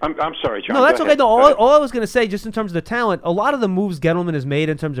Betcher fan. I'm sorry, John. No, that's okay. No, all I was going to say, just in terms of the talent, a lot of the moves Gettleman has made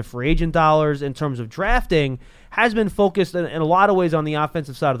in terms of free agent dollars, in terms of drafting, has been focused in a lot of ways on the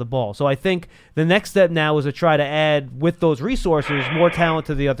offensive side of the ball. So I think the next step now is to try to add, with those resources, more talent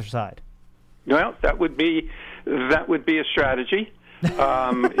to the other side. Well, that would be a strategy.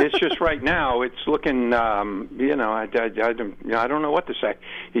 It's just right now it's looking. I don't know what to say.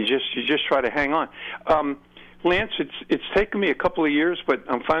 You just try to hang on. Lance, it's taken me a couple of years, but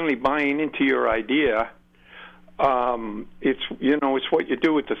I'm finally buying into your idea. It's what you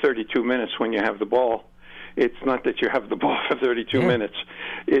do with the 32 minutes when you have the ball. It's not that you have the ball for 32 minutes.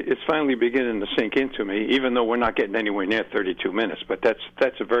 It's finally beginning to sink into me, even though we're not getting anywhere near 32 minutes. But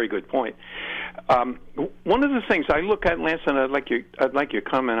that's a very good point. One of the things I look at, Lance, and I'd like your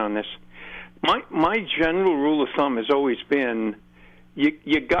comment on this. My general rule of thumb has always been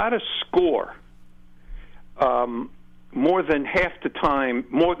you got to score more than half the time,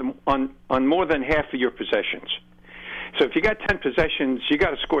 on more than half of your possessions. So if you got 10 possessions, you got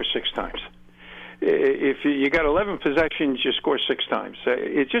to score 6 times. If you got 11 possessions, you score 6 times.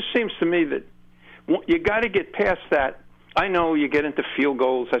 It just seems to me that you got to get past that. I know you get into field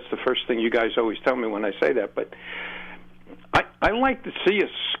goals. That's the first thing you guys always tell me when I say that. But I like to see a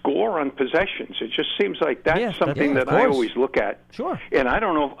score on possessions. It just seems like that's something that I always look at. Sure. And I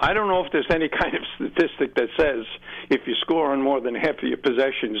don't know if there's any kind of statistic that says if you score on more than half of your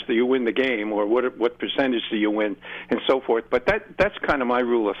possessions, do you win the game, or what percentage do you win, and so forth. But that's kind of my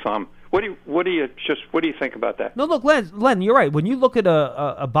rule of thumb. What do you think about that? No, look, Len, you're right. When you look at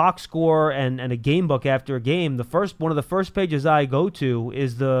a box score and a game book after a game, one of the first pages I go to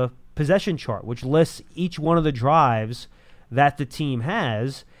is the possession chart, which lists each one of the drives that the team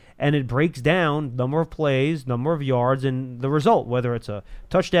has, and it breaks down number of plays, number of yards, and the result, whether it's a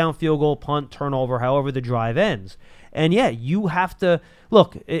touchdown, field goal, punt, turnover, however the drive ends. And yeah, you have to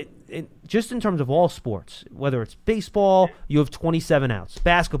look. Just in terms of all sports, whether it's baseball, you have 27 outs.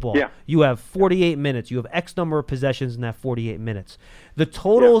 Basketball, you have 48 minutes. You have X number of possessions in that 48 minutes. The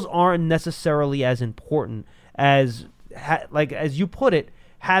totals aren't necessarily as important as you put it,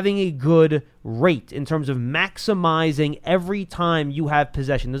 having a good rate in terms of maximizing every time you have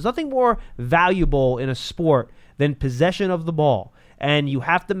possession. There's nothing more valuable in a sport than possession of the ball. And you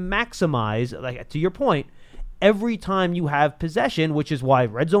have to maximize, like to your point, every time you have possession, which is why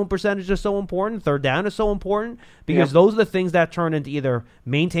red zone percentage is so important, third down is so important, because those are the things that turn into either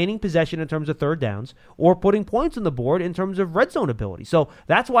maintaining possession in terms of third downs or putting points on the board in terms of red zone ability. So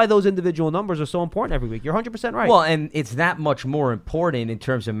that's why those individual numbers are so important every week. You're 100% right. Well, and it's that much more important in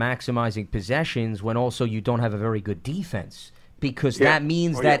terms of maximizing possessions when also you don't have a very good defense. Because that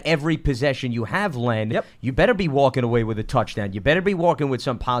means that every possession you have, Len, you better be walking away with a touchdown. You better be walking with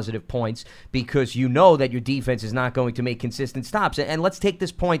some positive points because you know that your defense is not going to make consistent stops. And let's take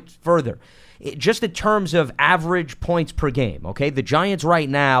this point further. Just in terms of average points per game, okay? The Giants right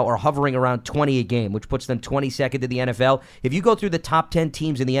now are hovering around 20 a game, which puts them 22nd in the NFL. If you go through the top 10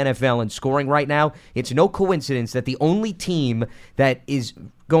 teams in the NFL in scoring right now, it's no coincidence that the only team that is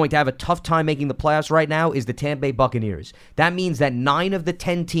going to have a tough time making the playoffs right now is the Tampa Bay Buccaneers. That means that 9 of the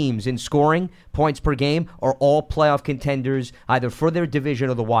 10 teams in scoring points per game are all playoff contenders, either for their division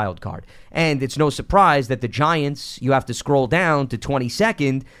or the wild card. And it's no surprise that the Giants, you have to scroll down to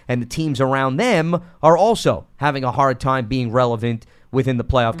 22nd, and the teams around them are also having a hard time being relevant within the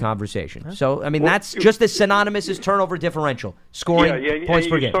playoff conversation. So, I mean, that's just as synonymous as turnover differential, scoring points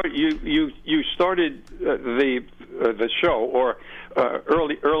per game. You started the show, or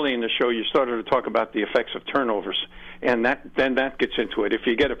early in the show, you started to talk about the effects of turnovers, and then that gets into it. If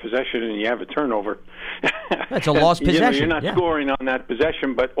you get a possession and you have a turnover, that's a lost possession. You're not scoring on that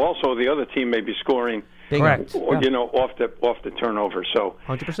possession, but also the other team may be scoring. Correct. Off the turnover. So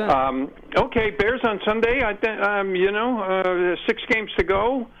 100%. Okay, Bears on Sunday. 6 games to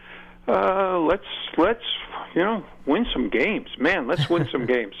go. Let's win some games, man. Let's win some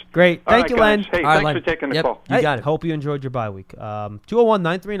games. Great. Thank you, Len. Hey, thanks for taking the call. You got it. Hope you enjoyed your bye week.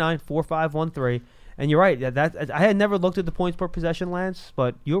 201-939-4513. And you're right. I had never looked at the points per possession, Lance,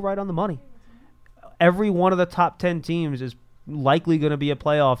 but you're right on the money. Every one of the top 10 teams is likely going to be a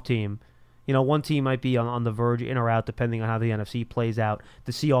playoff team. One team might be on the verge, in or out, depending on how the NFC plays out.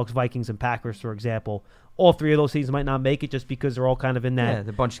 The Seahawks, Vikings, and Packers, for example. All 3 of those teams might not make it just because they're all kind of in that. Yeah,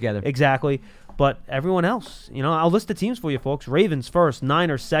 they're bunched together. Exactly. But everyone else, I'll list the teams for you, folks. Ravens first,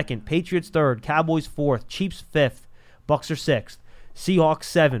 Niners second, Patriots third, Cowboys fourth, Chiefs fifth, Bucks are sixth, Seahawks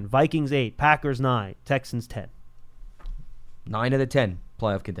 7, Vikings 8, Packers 9, Texans 10. 9 of the 10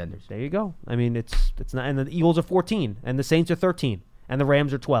 playoff contenders. There you go. I mean, it's not, and the Eagles are 14, and the Saints are 13, and the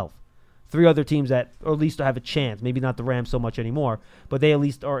Rams are 12. 3 other teams that or at least have a chance. Maybe not the Rams so much anymore, but they at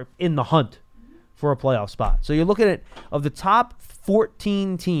least are in the hunt for a playoff spot. So you're looking at, of the top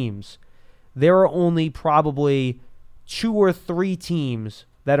 14 teams, there are only probably 2 or 3 teams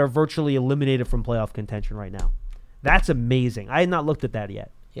that are virtually eliminated from playoff contention right now. That's amazing. I had not looked at that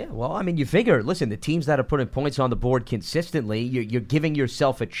yet. Yeah, well, I mean, you figure, listen, the teams that are putting points on the board consistently, you're giving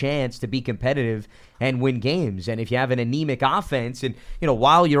yourself a chance to be competitive and win games. And if you have an anemic offense, and,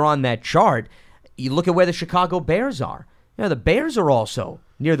 while you're on that chart, you look at where the Chicago Bears are. The Bears are also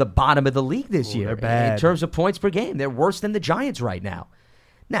near the bottom of the league this year. They're bad. In terms of points per game. They're worse than the Giants right now.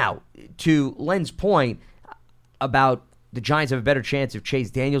 Now, to Len's point about the Giants have a better chance if Chase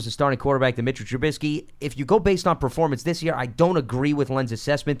Daniels is starting quarterback than Mitchell Trubisky. If you go based on performance this year, I don't agree with Len's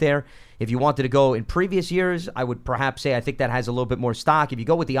assessment there. If you wanted to go in previous years, I would perhaps say I think that has a little bit more stock. If you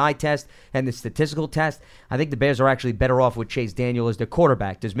go with the eye test and the statistical test, I think the Bears are actually better off with Chase Daniel as their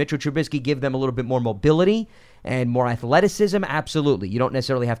quarterback. Does Mitchell Trubisky give them a little bit more mobility and more athleticism? Absolutely. You don't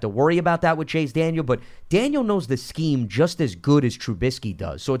necessarily have to worry about that with Chase Daniel, but Daniel knows the scheme just as good as Trubisky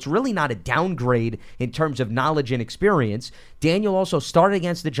does. So it's really not a downgrade in terms of knowledge and experience. Daniel also started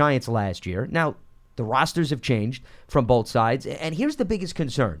against the Giants last year. Now, the rosters have changed from both sides, and here's the biggest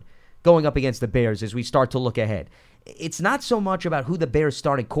concern going up against the Bears as we start to look ahead. It's not so much about who the Bears'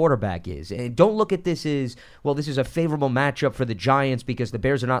 starting quarterback is. And don't look at this as, well, this is a favorable matchup for the Giants because the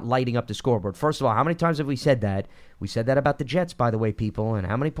Bears are not lighting up the scoreboard. First of all, how many times have we said that? We said that about the Jets, by the way, people. And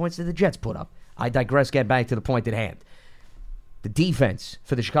how many points did the Jets put up? I digress, get back to the point at hand. The defense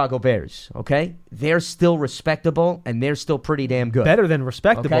for the Chicago Bears, okay? They're still respectable, and they're still pretty damn good. Better than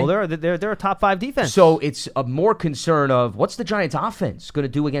respectable. Okay? They're a top 5 defense. So it's a more concern of what's the Giants' offense going to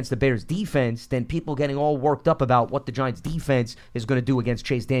do against the Bears' defense than people getting all worked up about what the Giants' defense is going to do against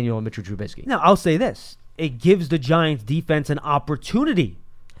Chase Daniel and Mitchell Trubisky. Now, I'll say this. It gives the Giants' defense an opportunity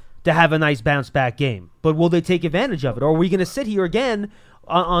to have a nice bounce-back game. But will they take advantage of it? Or are we going to sit here again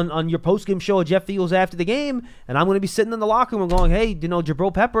on your post-game show at Jeff Fields after the game, and I'm going to be sitting in the locker room going, hey,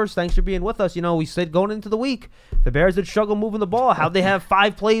 Jabril Peppers, thanks for being with us. We said going into the week, the Bears had struggled moving the ball. How'd they have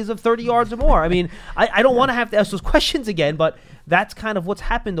 5 plays of 30 yards or more? I mean, I don't want to have to ask those questions again, but that's kind of what's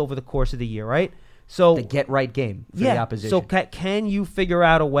happened over the course of the year, right? So the get-right game for the opposition. So can you figure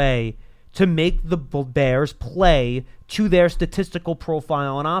out a way to make the Bears play to their statistical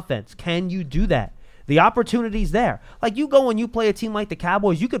profile on offense? Can you do that? The opportunity's there. Like, you go and you play a team like the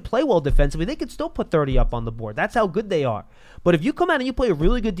Cowboys, you could play well defensively. They could still put 30 up on the board. That's how good they are. But if you come out and you play a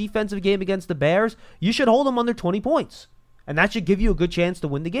really good defensive game against the Bears, you should hold them under 20 points. And that should give you a good chance to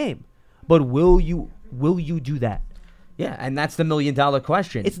win the game. But will you do that? Yeah, and that's the $1 million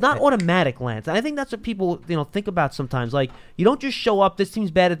question. It's not automatic, Lance. And I think that's what people think about sometimes. Like, you don't just show up, this team's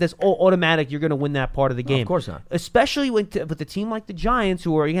bad at this, automatic, you're going to win that part of the game. No, of course not. Especially with a team like the Giants,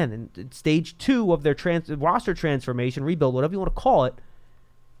 who are, again, in stage 2 of their roster transformation, rebuild, whatever you want to call it.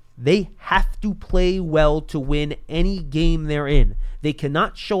 They have to play well to win any game they're in. They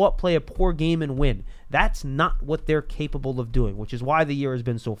cannot show up, play a poor game, and win. That's not what they're capable of doing, which is why the year has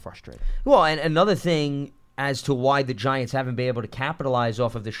been so frustrating. Well, and another thing as to why the Giants haven't been able to capitalize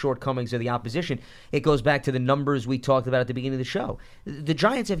off of the shortcomings of the opposition, it goes back to the numbers we talked about at the beginning of the show. The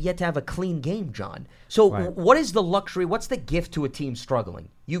Giants have yet to have a clean game, John. So what is the luxury, what's the gift to a team struggling?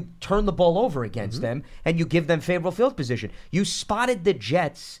 You turn the ball over against them, and you give them favorable field position. You spotted the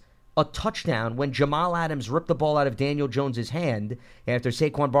Jets a touchdown when Jamal Adams ripped the ball out of Daniel Jones' hand after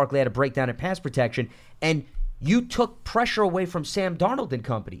Saquon Barkley had a breakdown in pass protection, and you took pressure away from Sam Darnold and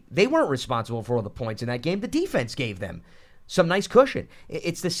company. They weren't responsible for all the points in that game. The defense gave them some nice cushion.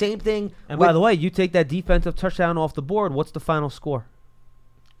 It's the same thing. And by the way, you take that defensive touchdown off the board, what's the final score?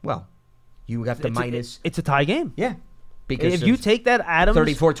 Well, you have to minus. It's a tie game. Yeah. Because if you take that Adams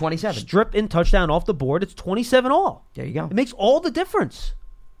 34-27 strip in touchdown off the board, it's 27-all. There you go. It makes all the difference.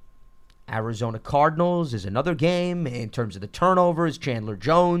 Arizona Cardinals is another game in terms of the turnovers. Chandler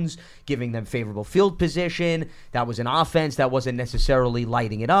Jones giving them favorable field position. That was an offense that wasn't necessarily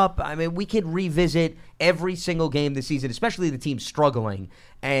lighting it up. I mean, we could revisit every single game this season, especially the teams struggling,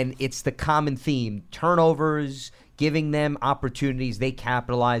 and it's the common theme. Turnovers, giving them opportunities, they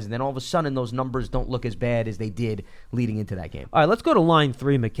capitalize, and then all of a sudden those numbers don't look as bad as they did leading into that game. All right, let's go to line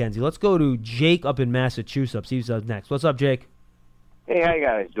 3, Mackenzie. Let's go to Jake up in Massachusetts. He's up next. What's up, Jake? Hey, how you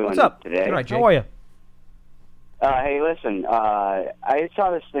guys doing? What's up today? All right, Jake. How are you? Hey, listen, I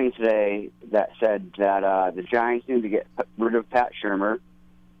saw this thing today that said that the Giants need to get rid of Pat Shurmur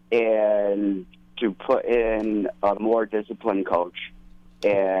and to put in a more disciplined coach.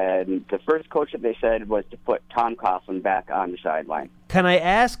 And the first coach that they said was to put Tom Coughlin back on the sideline. Can I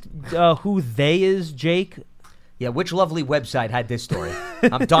ask who they is, Jake? Yeah, which lovely website had this story?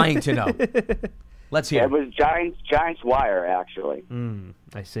 I'm dying to know. Let's hear. It was Giants Wire, actually.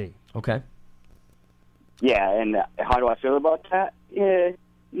 I see. Okay. Yeah, and how do I feel about that?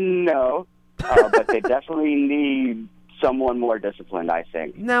 No. But they definitely need someone more disciplined, I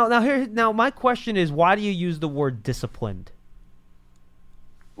think. Now, my question is, why do you use the word disciplined?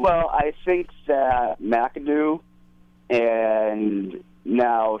 Well, I think that McAdoo and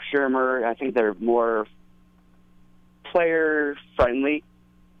now Shurmur, I think they're more player-friendly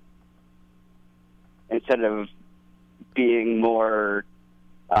instead of being more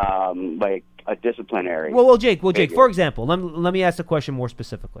like a disciplinary. Well, Jake, for example, let me ask the question more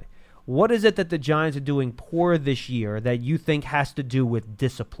specifically. What is it that the Giants are doing poor this year that you think has to do with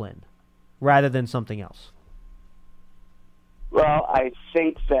discipline rather than something else? Well, I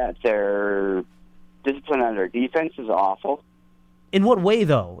think that their discipline on their defense is awful. In what way,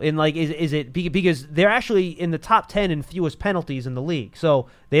 though? Is it because they're actually in the top 10 in fewest penalties in the league, so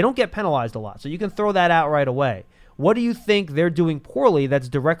they don't get penalized a lot. So you can throw that out right away. What do you think they're doing poorly that's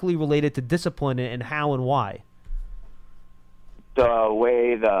directly related to discipline, and how and why? The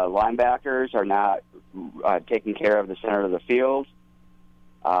way the linebackers are not taking care of the center of the field,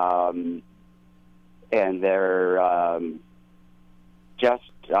 and they're just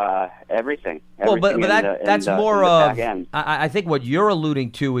everything. Well, but that's more of. End. I think what you're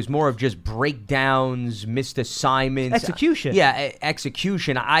alluding to is more of just breakdowns, missed assignments, execution. Yeah,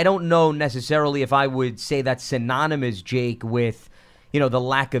 execution. I don't know necessarily if I would say that's synonymous, Jake, with the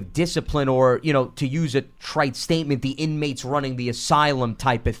lack of discipline, or to use a trite statement, the inmates running the asylum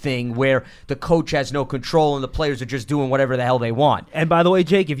type of thing, where the coach has no control and the players are just doing whatever the hell they want. And by the way,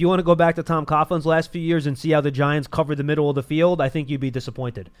 Jake, if you want to go back to Tom Coughlin's last few years and see how the Giants covered the middle of the field, I think you'd be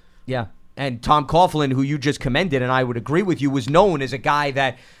disappointed. Yeah, and Tom Coughlin, who you just commended, and I would agree with you, was known as a guy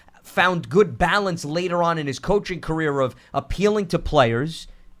that found good balance later on in his coaching career of appealing to players,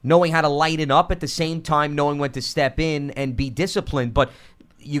 knowing how to lighten up, at the same time knowing when to step in and be disciplined. But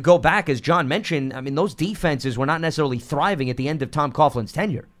you go back, as John mentioned, I mean, those defenses were not necessarily thriving at the end of Tom Coughlin's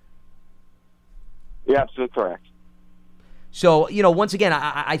tenure. You're absolutely correct. So, once again,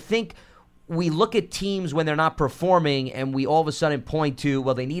 I think we look at teams when they're not performing and we all of a sudden point to,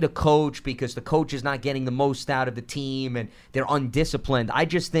 well, they need a coach because the coach is not getting the most out of the team and they're undisciplined. I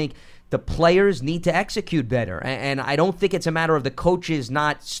just think the players need to execute better. And I don't think it's a matter of the coaches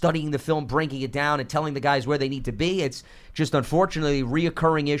not studying the film, breaking it down, and telling the guys where they need to be. It's just, unfortunately,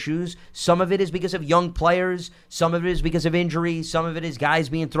 reoccurring issues. Some of it is because of young players. Some of it is because of injuries. Some of it is guys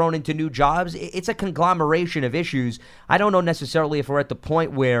being thrown into new jobs. It's a conglomeration of issues. I don't know necessarily if we're at the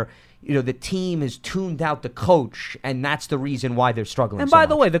point where the team has tuned out the coach, and that's the reason why they're struggling. And so by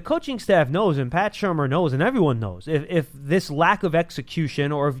the much. way, the coaching staff knows, and Pat Shurmur knows, and everyone knows, if this lack of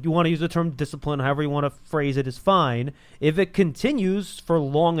execution, or if you want to use the term discipline, however you want to phrase it, is fine, if it continues for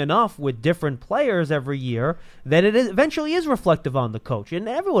long enough with different players every year, then it eventually is reflective on the coach, and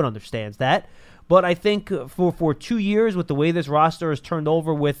everyone understands that. But I think for 2 years, with the way this roster is turned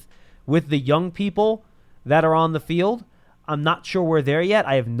over with the young people that are on the field, I'm not sure we're there yet.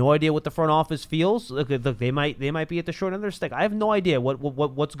 I have no idea what the front office feels. Look, they might be at the short end of their stick. I have no idea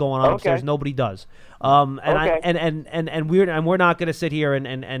what's going on upstairs. Nobody does. And we're not going to sit here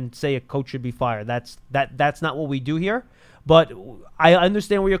and say a coach should be fired. That's not what we do here. But I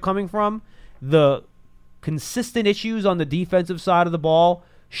understand where you're coming from. The consistent issues on the defensive side of the ball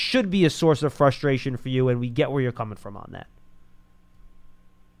should be a source of frustration for you, and we get where you're coming from on that.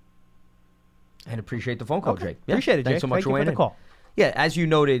 And appreciate the phone call, Jake. Yeah, appreciate it, Jake. Thanks so much Thank you for the call. Yeah, as you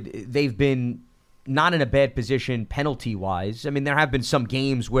noted, they've been not in a bad position penalty-wise. I mean, there have been some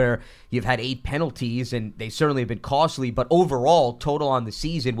games where you've had 8 penalties, and they certainly have been costly. But overall, total on the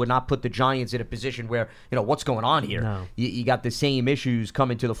season would not put the Giants in a position where, what's going on here? No. You got the same issues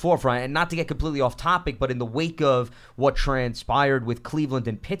coming to the forefront. And not to get completely off topic, but in the wake of what transpired with Cleveland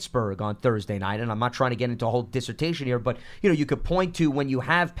and Pittsburgh on Thursday night, and I'm not trying to get into a whole dissertation here, but, you could point to when you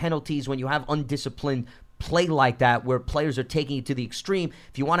have penalties, when you have undisciplined play like that where players are taking it to the extreme,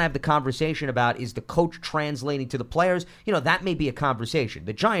 if you want to have the conversation about is the coach translating to the players, that may be a conversation.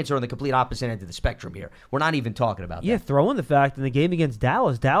 The Giants are on the complete opposite end of the spectrum here. We're not even talking about that. Yeah, throw in the fact in the game against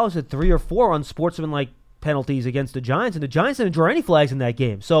Dallas had 3 or 4 unsportsmanlike penalties against the Giants, and the Giants didn't draw any flags in that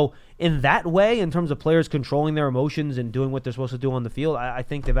game. So in that way, in terms of players controlling their emotions and doing what they're supposed to do on the field, I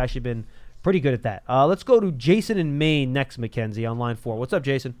think they've actually been pretty good at that. Let's go to Jason in Maine next, Mackenzie, on line 4. What's up,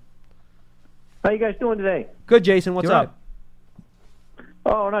 Jason? How you guys doing today? Good, Jason. What's up?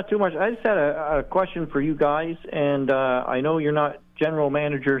 Oh, not too much. I just had a question for you guys, and I know you're not general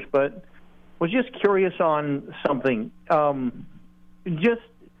managers, but was just curious on something. Just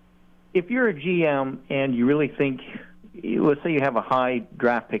if you're a GM and you really think, let's say you have a high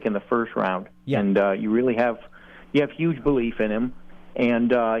draft pick in the first round, and you really have huge belief in him,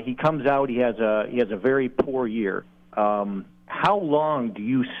 and he comes out, he has a very poor year. How long do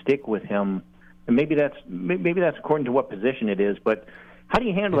you stick with him? And maybe that's according to what position it is, but how do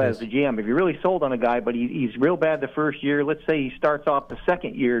you handle that as a GM? If you're really sold on a guy, but he's real bad the first year, let's say he starts off the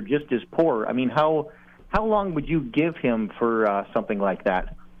second year just as poor. I mean, how long would you give him for something like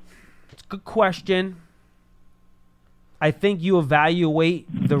that? It's a good question. I think you evaluate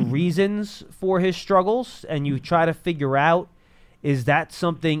the reasons for his struggles, and you try to figure out, is that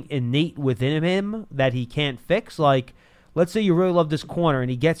something innate within him that he can't fix? Like, let's say you really love this corner and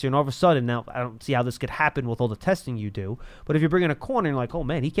he gets here, and all of a sudden, now I don't see how this could happen with all the testing you do, but if you bring in a corner and you're like, oh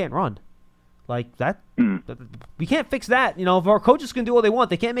man, he can't run. Like that, we can't fix that. If our coaches can do what they want,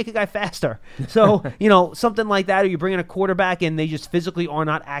 they can't make a guy faster. So, something like that, or you bring in a quarterback and they just physically are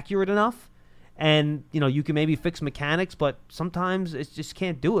not accurate enough. And, you can maybe fix mechanics, but sometimes it just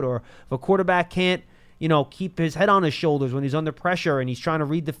can't do it. Or if a quarterback can't, keep his head on his shoulders when he's under pressure and he's trying to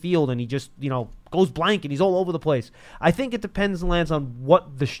read the field and he just, goes blank and he's all over the place. I think it depends, Lance, on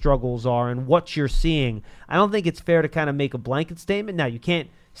what the struggles are and what you're seeing. I don't think it's fair to kind of make a blanket statement. Now, you can't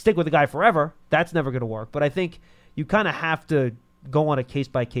stick with a guy forever. That's never going to work. But I think you kind of have to go on a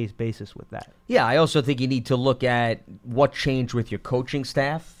case-by-case basis with that. Yeah, I also think you need to look at what changed with your coaching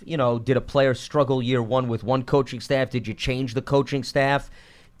staff. Did a player struggle year one with one coaching staff? Did you change the coaching staff?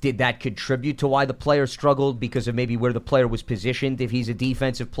 Did that contribute to why the player struggled because of maybe where the player was positioned? If he's a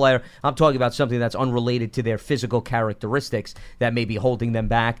defensive player, I'm talking about something that's unrelated to their physical characteristics that may be holding them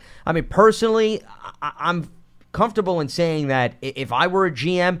back. I mean, personally, I'm comfortable in saying that if I were a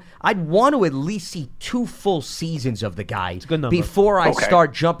GM, I'd want to at least see 2 full seasons of the guy before I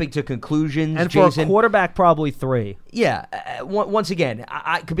start jumping to conclusions. And for a quarterback, probably 3. Yeah. Once again,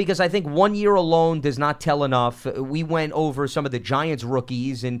 because I think 1 year alone does not tell enough. We went over some of the Giants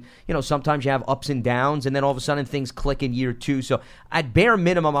rookies, and sometimes you have ups and downs, and then all of a sudden things click in year 2. So at bare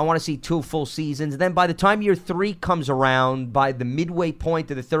minimum, I want to see 2 full seasons. And then by the time year 3 comes around, by the midway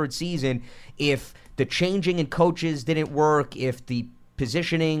point of the 3rd season, if the changing in coaches didn't work, if the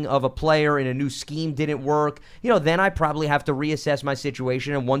positioning of a player in a new scheme didn't work, then I probably have to reassess my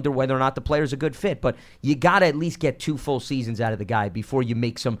situation and wonder whether or not the player's a good fit. But you got to at least get 2 full seasons out of the guy before you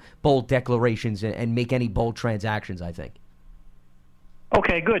make some bold declarations and make any bold transactions, I think.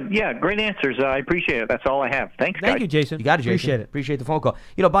 Okay, good. Yeah, great answers. I appreciate it. That's all I have. Thanks, guys. Thank you, Jason. You got it, Jason. Appreciate it. Appreciate the phone call.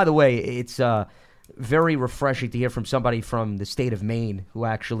 By the way, it's very refreshing to hear from somebody from the state of Maine who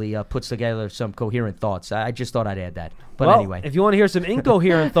actually puts together some coherent thoughts. I just thought I'd add that. But anyway. If you want to hear some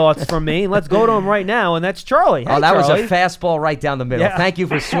incoherent thoughts from Maine, let's go to him right now, and that's Charlie. Hey, that Charlie. was a fastball right down the middle. Yeah. Thank you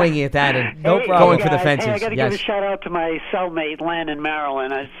for swinging at that and going for the fences. Hey, I got to give a shout-out to my cellmate, Len in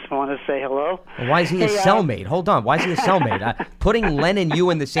Maryland. I just want to say hello. Why is he a cellmate? Hold on. Why is he a cellmate? Putting Len and you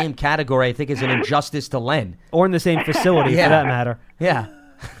in the same category, I think, is an injustice to Len. Or in the same facility, for that matter. Yeah.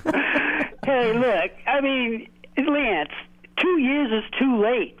 Hey, look, I mean, Lance, 2 years is too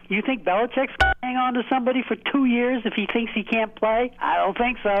late. You think Belichick's going to hang on to somebody for 2 years if he thinks he can't play? I don't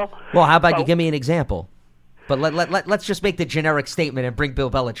think so. Well, how about you give me an example? But let's just make the generic statement and bring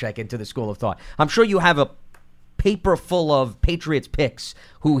Bill Belichick into the school of thought. I'm sure you have a paper full of Patriots picks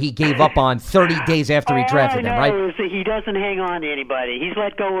who he gave up on 30 days after he drafted them, right? All I know is that he doesn't hang on to anybody. He's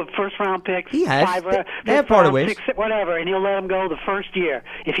let go of first-round picks. He has. They have part of ways. Whatever, and he'll let them go the first year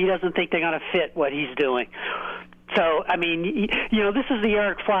if he doesn't think they're going to fit what he's doing. So, I mean, this is the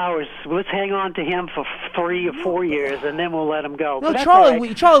Eric Flowers. Let's hang on to him for 3 or 4 years, and then we'll let him go. No, Charlie,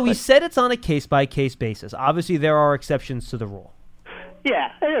 we said it's on a case-by-case basis. Obviously, there are exceptions to the rule.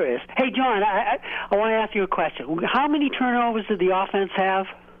 Yeah, there is. Hey, John, I want to ask you a question. How many turnovers did the offense have?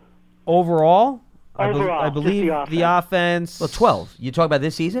 Overall? Overall, I believe the offense... Well, 12. You talk about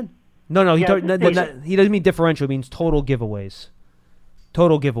this season? No, he doesn't mean differential. He means total giveaways.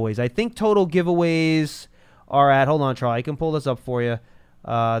 Total giveaways. I think total giveaways are at... Hold on, Charlie. I can pull this up for you.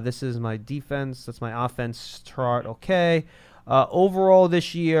 This is my defense. That's my offense chart. Okay. Overall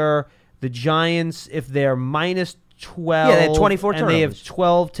this year, the Giants, if they're minus 12... Yeah, they had 24 turnovers. And they have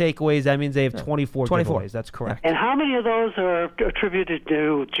 12 takeaways. That means they have 24 giveaways. That's correct. And how many of those are attributed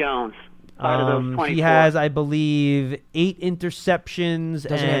to Jones? Out of those 24? He has, I believe, 8 interceptions.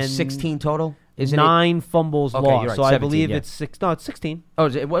 Doesn't he have 16 total? Isn't 9 fumbles okay, lost. You're right, so 17, I believe yeah. it's 6. No, it's 16. Oh,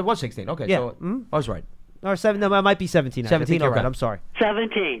 it was 16. Okay, yeah. So I was right. Or 7. No, it might be 17. 17. You're okay. right. I'm sorry.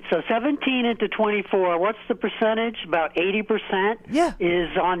 17. So 17 into 24. What's the percentage? About 80%. Yeah.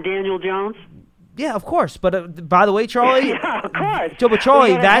 Is on Daniel Jones. Yeah, of course. But by the way, Charlie. Yeah, of course. So, but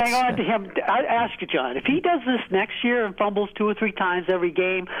Charlie, that's. Hang on to him. I ask you, John. If he does this next year and fumbles 2 or 3 times every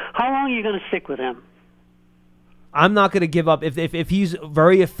game, how long are you going to stick with him? I'm not going to give up if he's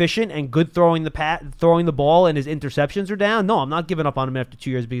very efficient and good throwing the ball and his interceptions are down. No, I'm not giving up on him after 2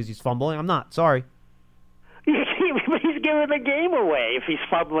 years because he's fumbling. I'm not. Sorry. He's giving the game away if he's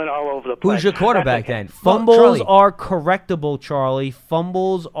fumbling all over the place. Who's your quarterback then? Fumbles are correctable, Charlie.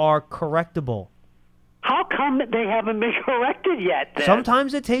 Fumbles are correctable. How come they haven't been corrected yet, then?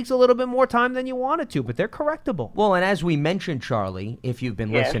 Sometimes it takes a little bit more time than you want it to, but they're correctable. Well, and as we mentioned, Charlie, if you've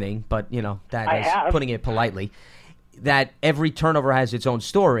been listening, but, that is putting it politely, that every turnover has its own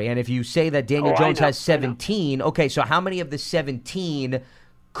story. And if you say that Daniel Jones has 17, okay, so how many of the 17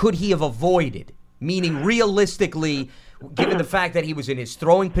 could he have avoided? Meaning, realistically, given the fact that he was in his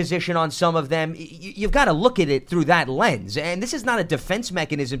throwing position on some of them, you've got to look at it through that lens. And this is not a defense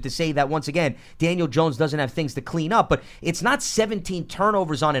mechanism to say that, once again, Daniel Jones doesn't have things to clean up. But it's not 17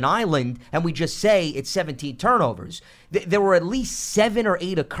 turnovers on an island, and we just say it's 17 turnovers. There were at least 7 or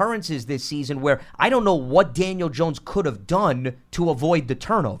 8 occurrences this season where I don't know what Daniel Jones could have done to avoid the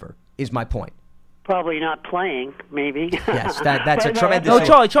turnover, is my point. Probably not playing, maybe. Yes, that's a tremendous...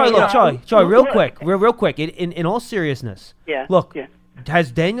 No, Charlie, real quick. In all seriousness, look,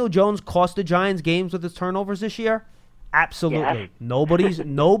 has Daniel Jones cost the Giants games with his turnovers this year? Absolutely. Yes.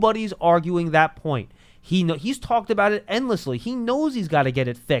 Nobody's arguing that point. He's talked about it endlessly. He knows he's got to get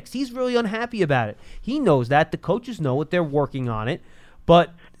it fixed. He's really unhappy about it. He knows that. The coaches know it. They're working on it.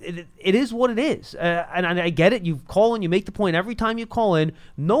 But it is what it is. And I get it. You call in. You make the point every time you call in.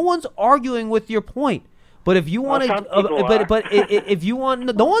 No one's arguing with your point. But if you want to, if you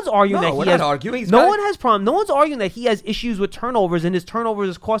want, no one's arguing that he has. Arguing. No one has problem. No one's arguing that he has issues with turnovers, and his turnovers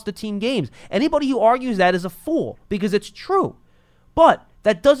has cost the team games. Anybody who argues that is a fool because it's true. But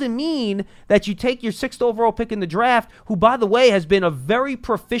that doesn't mean that you take your 6th overall pick in the draft, who, by the way, has been a very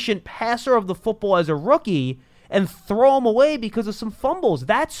proficient passer of the football as a rookie, and throw him away because of some fumbles.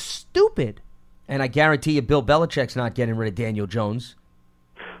 That's stupid. And I guarantee you Bill Belichick's not getting rid of Daniel Jones.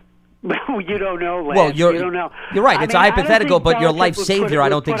 You don't know, Lance. Well, you don't know. You're right. It's a hypothetical, but your life savior I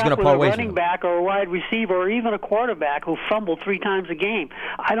don't think is going to part ways with a running back or a wide receiver or even a quarterback who fumbled 3 times a game.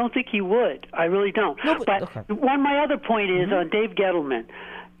 I don't think he would. I really don't. No, but my other point is on Dave Gettleman.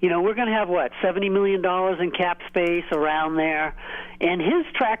 We're going to have, $70 million in cap space around there. And his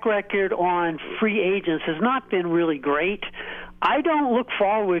track record on free agents has not been really great. I don't look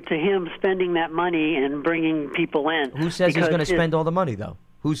forward to him spending that money and bringing people in. Who says he's going to spend all the money, though?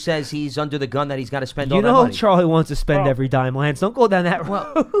 Who says he's under the gun that he's got to spend all that money? Charlie wants to spend every dime, Lance. Don't go down that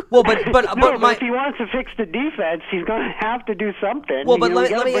road. But if he wants to fix the defense, he's going to have to do something. Well, but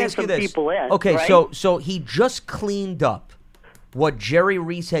let me ask you this. In, okay, right? so he just cleaned up what Jerry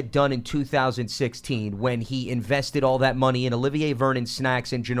Reese had done in 2016 when he invested all that money in Olivier Vernon,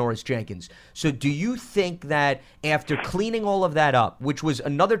 Snacks, and Janoris Jenkins. So do you think that after cleaning all of that up, which was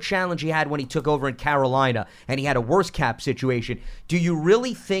another challenge he had when he took over in Carolina, and he had a worse cap situation, do you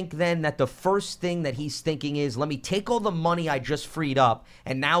really think then that the first thing that he's thinking is, let me take all the money I just freed up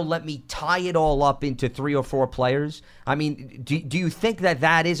and now let me tie it all up into 3 or 4 players? I mean, do you think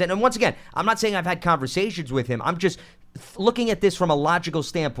that is, and once again, I'm not saying I've had conversations with him, I'm just looking at this from a logical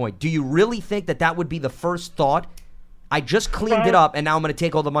standpoint. Do you really think that would be the first thought? I just cleaned it up, and now I'm going to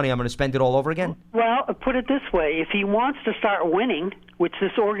take all the money. I'm going to spend it all over again? Well, put it this way. If he wants to start winning, which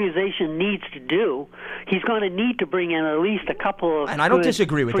this organization needs to do, he's going to need to bring in at least a couple of and I don't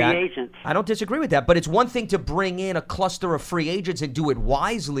disagree with free that. agents. I don't disagree with that, but it's one thing to bring in a cluster of free agents and do it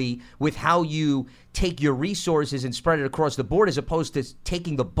wisely with how you take your resources and spread it across the board, as opposed to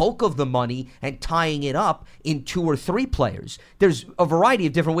taking the bulk of the money and tying it up in 2 or 3 players. There's a variety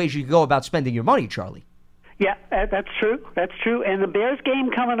of different ways you can go about spending your money, Charlie. Yeah, that's true. That's true. And the Bears game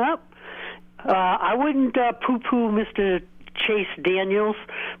coming up, I wouldn't poo-poo Mr. Chase Daniels,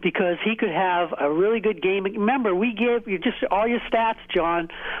 because he could have a really good game. Remember, we give you just all your stats, John.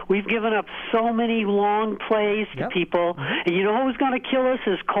 We've given up so many long plays to people, and you know who's going to kill us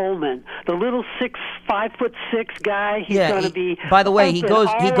is Coleman, the little 5'6" guy. He's going to be. By the way, he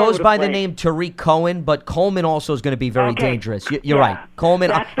goes by the name Tariq Cohen, but Coleman also is going to be very dangerous. You're right,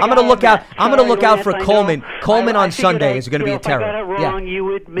 Coleman. I'm going to look out. I'm going to look out for Coleman. Coleman on Sunday is going to be a terror. If I got it wrong, you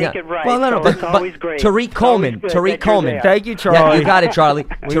would make it right. Well, no, but it's always great. Tariq Coleman. Thank you, Charlie. Yeah, you got it, Charlie.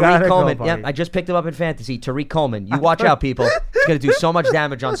 Tariq Coleman. Go, I just picked him up in fantasy. Tariq Coleman. You watch out, people. He's going to do so much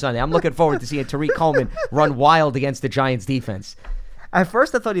damage on Sunday. I'm looking forward to seeing Tariq Coleman run wild against the Giants defense. At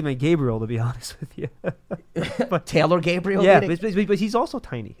first, I thought he meant Gabriel, to be honest with you. But Taylor Gabriel? Yeah, but he's also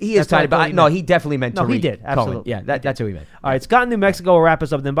tiny. He is tiny, but he definitely meant Tariq. No, he did, absolutely. Coleman. Yeah, that's who he meant. All right, Scott in New Mexico will wrap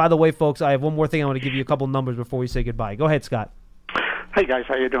us up. Then, by the way, folks, I have one more thing. I want to give you a couple numbers before we say goodbye. Go ahead, Scott. Hey, guys.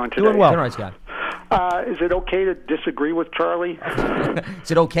 How you doing today? Doing well. All right, Scott. Is it okay to disagree with Charlie?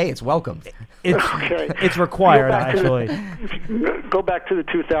 Is it okay? It's welcome. It's required, actually. Go back to the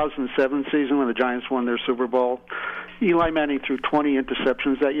 2007 season when the Giants won their Super Bowl. Eli Manning threw 20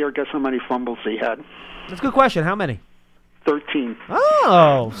 interceptions that year. Guess how many fumbles he had? That's a good question. How many? 13.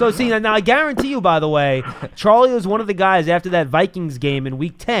 Oh, so see, now I guarantee you, by the way, Charlie was one of the guys after that Vikings game in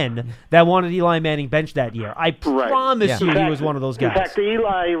Week 10 that wanted Eli Manning benched that year. I promise you he was one of those guys. In fact,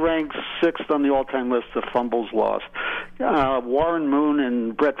 Eli ranks 6th on the all-time list of fumbles lost. Warren Moon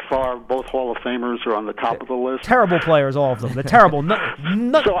and Brett Favre, both Hall of Famers, are on the top of the list. Terrible players, all of them. They're terrible. So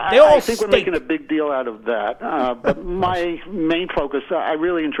I think we're making a big deal out of that. But my main focus, I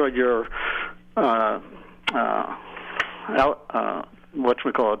really enjoyed your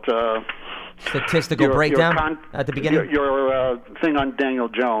statistical breakdown at the beginning? Your thing on Daniel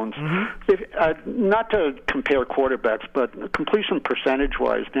Jones. Mm-hmm. Not to compare quarterbacks, but completion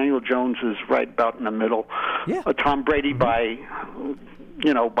percentage-wise, Daniel Jones is right about in the middle. Yeah. Tom Brady by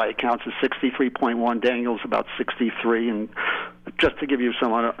accounts is 63.1. Daniel's about 63, and just to give you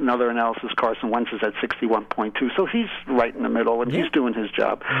another analysis, Carson Wentz is at 61.2. So he's right in the middle, and he's doing his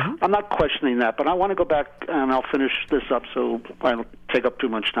job. Mm-hmm. I'm not questioning that, but I want to go back, and I'll finish this up so I don't take up too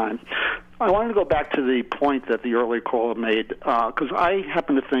much time. I wanted to go back to the point that the earlier caller made, because I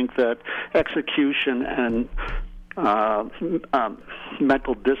happen to think that execution and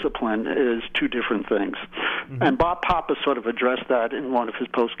mental discipline is 2 different things. Mm-hmm. And Bob Papa sort of addressed that in one of his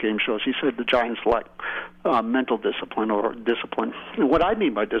post-game shows. He said the Giants lack mental discipline or discipline. And what I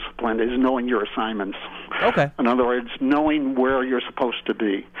mean by discipline is knowing your assignments. Okay. In other words, knowing where you're supposed to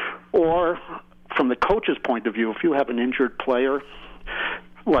be. Or, from the coach's point of view, if you have an injured player,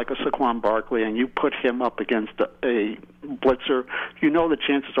 like a Saquon Barkley, and you put him up against a blitzer, you know the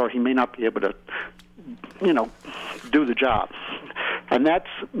chances are he may not be able to do the job. And that's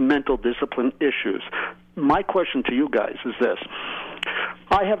mental discipline issues. My question to you guys is this.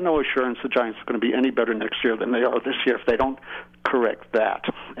 I have no assurance the Giants are going to be any better next year than they are this year if they don't correct that.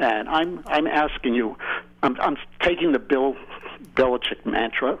 And I'm asking you, I'm taking the Bill Belichick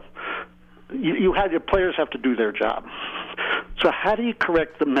mantra. You have your players have to do their job. So how do you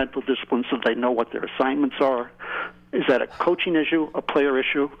correct the mental discipline so they know what their assignments are? Is that a coaching issue, a player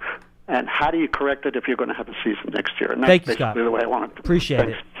issue? And how do you correct it if you're going to have a season next year? And that's Thank you, basically Scott. the way I want it. Appreciate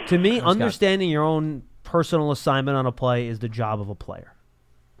it. To me, Thanks, understanding your own personal assignment on a play is the job of a player.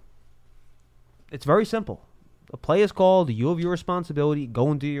 It's very simple. A play is called, you have your responsibility, go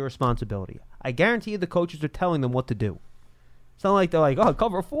and do your responsibility. I guarantee you the coaches are telling them what to do. It's not like they're like, oh,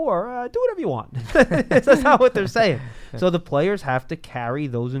 cover 4, do whatever you want. That's not what they're saying. So the players have to carry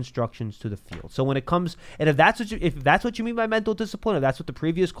those instructions to the field. So when it comes, and if that's what you mean by mental discipline, if that's what the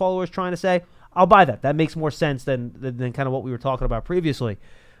previous caller was trying to say, I'll buy that. That makes more sense than kind of what we were talking about previously.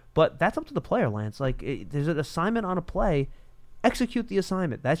 But that's up to the player, Lance. Like, there's an assignment on a play. Execute the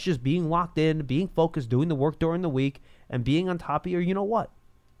assignment. That's just being locked in, being focused, doing the work during the week, and being on top of your you-know-what.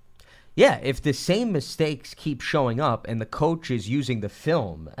 Yeah, if the same mistakes keep showing up and the coach is using the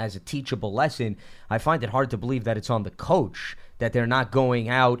film as a teachable lesson, I find it hard to believe that it's on the coach, that they're not going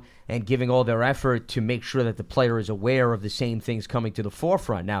out and giving all their effort to make sure that the player is aware of the same things coming to the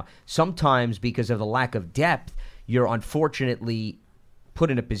forefront. Now, sometimes because of the lack of depth, you're unfortunately put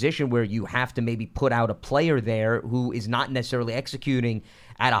in a position where you have to maybe put out a player there who is not necessarily executing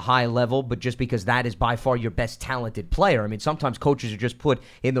at a high level, but just because that is by far your best talented player. I mean, sometimes coaches are just put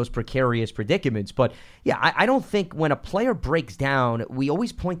in those precarious predicaments. But, yeah, I don't think when a player breaks down, we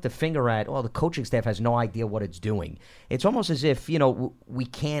always point the finger at, well, the coaching staff has no idea what it's doing. It's almost as if, we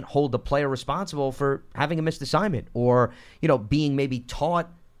can't hold the player responsible for having a missed assignment or, being maybe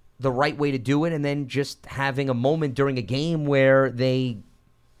taught the right way to do it and then just having a moment during a game where they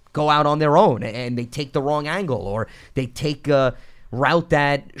go out on their own and they take the wrong angle or they take a route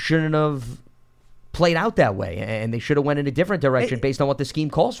that shouldn't have played out that way and they should have went in a different direction based on what the scheme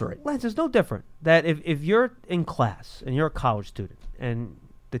calls for it. Lance, it's no different. That if you're in class and you're a college student and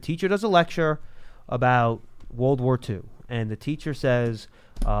the teacher does a lecture about World War II and the teacher says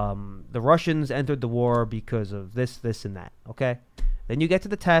the Russians entered the war because of this, this, and that, okay? Then you get to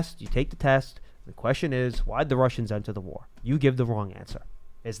the test, you take the test. The question is, why did the Russians enter the war? You give the wrong answer.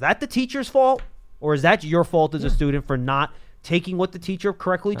 Is that the teacher's fault, or is that your fault as a student for not taking what the teacher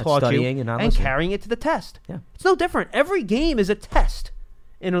correctly taught you and carrying it to the test? Yeah. It's no different. Every game is a test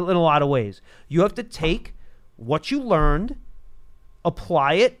in a lot of ways. You have to take what you learned,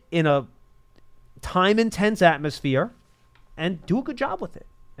 apply it in a time-intense atmosphere, and do a good job with it.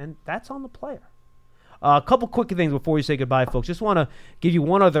 And that's on the player. A couple quick things before we say goodbye, folks. Just want to give you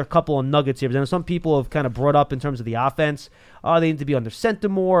one other couple of nuggets here. Because some people have kind of brought up in terms of the offense. They need to be under center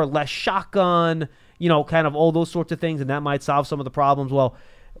more, less shotgun, kind of all those sorts of things, and that might solve some of the problems. Well,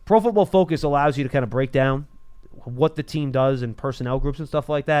 Pro Football Focus allows you to kind of break down what the team does in personnel groups and stuff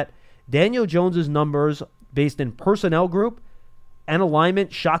like that. Daniel Jones's numbers based in personnel group and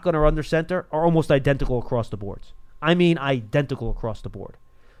alignment, shotgun or under center, are almost identical across the boards. I mean identical across the board.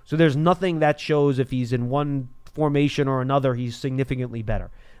 So there's nothing that shows if he's in one formation or another, he's significantly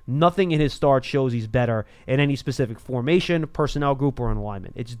better. Nothing in his start shows he's better in any specific formation, personnel group, or in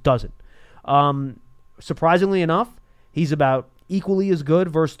alignment. It just doesn't. Surprisingly enough, he's about equally as good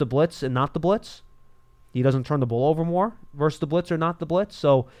versus the blitz and not the blitz. He doesn't turn the ball over more versus the blitz or not the blitz.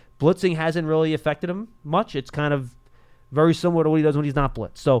 So blitzing hasn't really affected him much. It's kind of very similar to what he does when he's not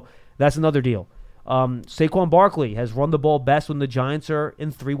blitzed. So that's another deal. Saquon Barkley has run the ball best when the Giants are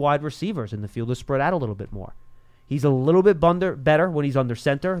in 3 wide receivers and the field is spread out a little bit more. He's a little bit better when he's under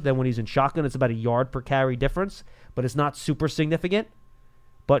center than when he's in shotgun. It's about a yard per carry difference, but it's not super significant.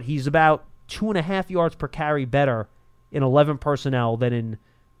 But he's about 2.5 yards per carry better in 11 personnel than in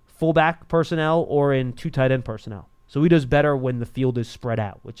fullback personnel or in 2 tight end personnel. So he does better when the field is spread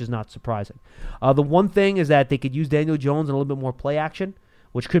out, which is not surprising. The one thing is that they could use Daniel Jones in a little bit more play action,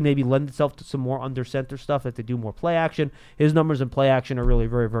 which could maybe lend itself to some more under center stuff if they do more play action. His numbers in play action are really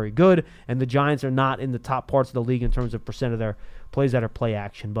very, very good, and the Giants are not in the top parts of the league in terms of percent of their plays that are play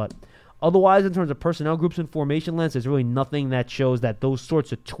action. But otherwise, in terms of personnel groups and formation lengths, there's really nothing that shows that those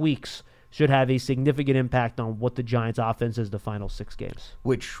sorts of tweaks should have a significant impact on what the Giants' offense is the final 6 games.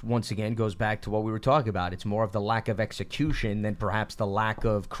 Which, once again, goes back to what we were talking about. It's more of the lack of execution than perhaps the lack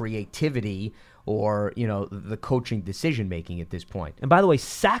of creativity or, the coaching decision-making at this point. And by the way,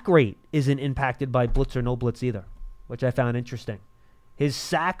 sack rate isn't impacted by blitz or no blitz either, which I found interesting. His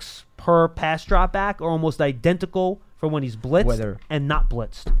sacks per pass drop back are almost identical for when he's blitzed and not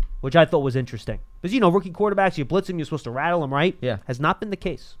blitzed, which I thought was interesting. Because, rookie quarterbacks, you blitz him, you're supposed to rattle him, right? Yeah. Has not been the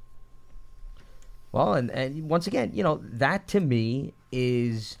case. Well, and once again, that to me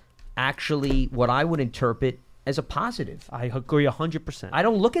is actually what I would interpret as a positive. I agree 100%. I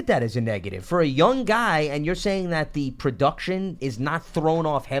don't look at that as a negative. For a young guy, and you're saying that the production is not thrown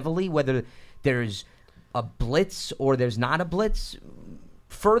off heavily, whether there's a blitz or there's not a blitz,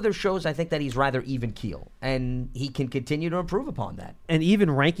 further shows, I think, that he's rather even keel, and he can continue to improve upon that. And even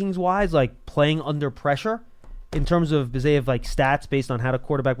rankings-wise, like playing under pressure, in terms of, because they have like stats based on how the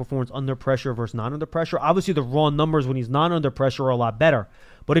quarterback performs under pressure versus not under pressure. Obviously, the raw numbers when he's not under pressure are a lot better.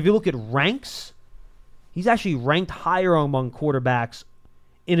 But if you look at ranks, he's actually ranked higher among quarterbacks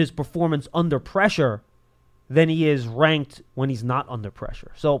in his performance under pressure than he is ranked when he's not under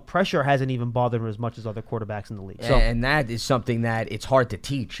pressure. So pressure hasn't even bothered him as much as other quarterbacks in the league. So, and that is something that it's hard to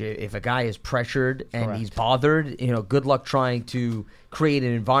teach. If a guy is pressured and he's bothered, good luck trying to create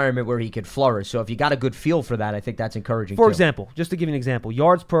an environment where he could flourish. So if you got a good feel for that, I think that's encouraging. For example, just to give you an example,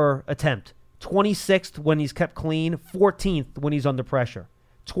 yards per attempt, 26th when he's kept clean, 14th when he's under pressure,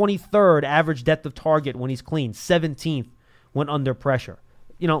 23rd average depth of target when he's clean, 17th when under pressure.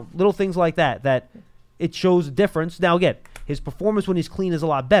 Little things like that it shows a difference. Now, again, his performance when he's clean is a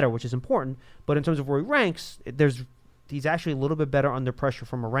lot better, which is important. But in terms of where he ranks, he's actually a little bit better under pressure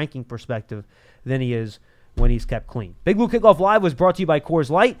from a ranking perspective than he is when he's kept clean. Big Blue Kickoff Live was brought to you by Coors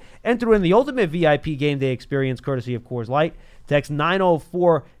Light. Enter in the ultimate VIP game day experience courtesy of Coors Light. Text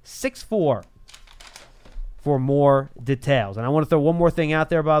 90464 for more details. And I want to throw one more thing out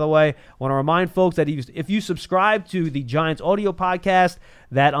there, by the way. I want to remind folks that if you subscribe to the Giants audio podcast,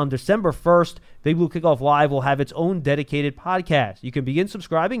 that on December 1st, Big Blue Kickoff Live will have its own dedicated podcast. You can begin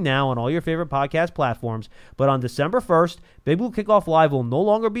subscribing now on all your favorite podcast platforms, but on December 1st, Big Blue Kickoff Live will no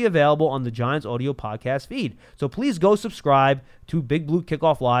longer be available on the Giants audio podcast feed. So please go subscribe to Big Blue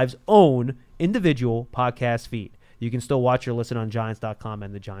Kickoff Live's own individual podcast feed. You can still watch or listen on Giants.com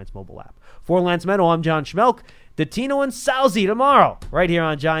and the Giants mobile app. For Lance Meadow, I'm John Schmelk. Dottino and Salzi tomorrow, right here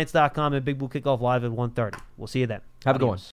on Giants.com and Big Blue Kickoff Live at 1:30. We'll see you then. Have a good one.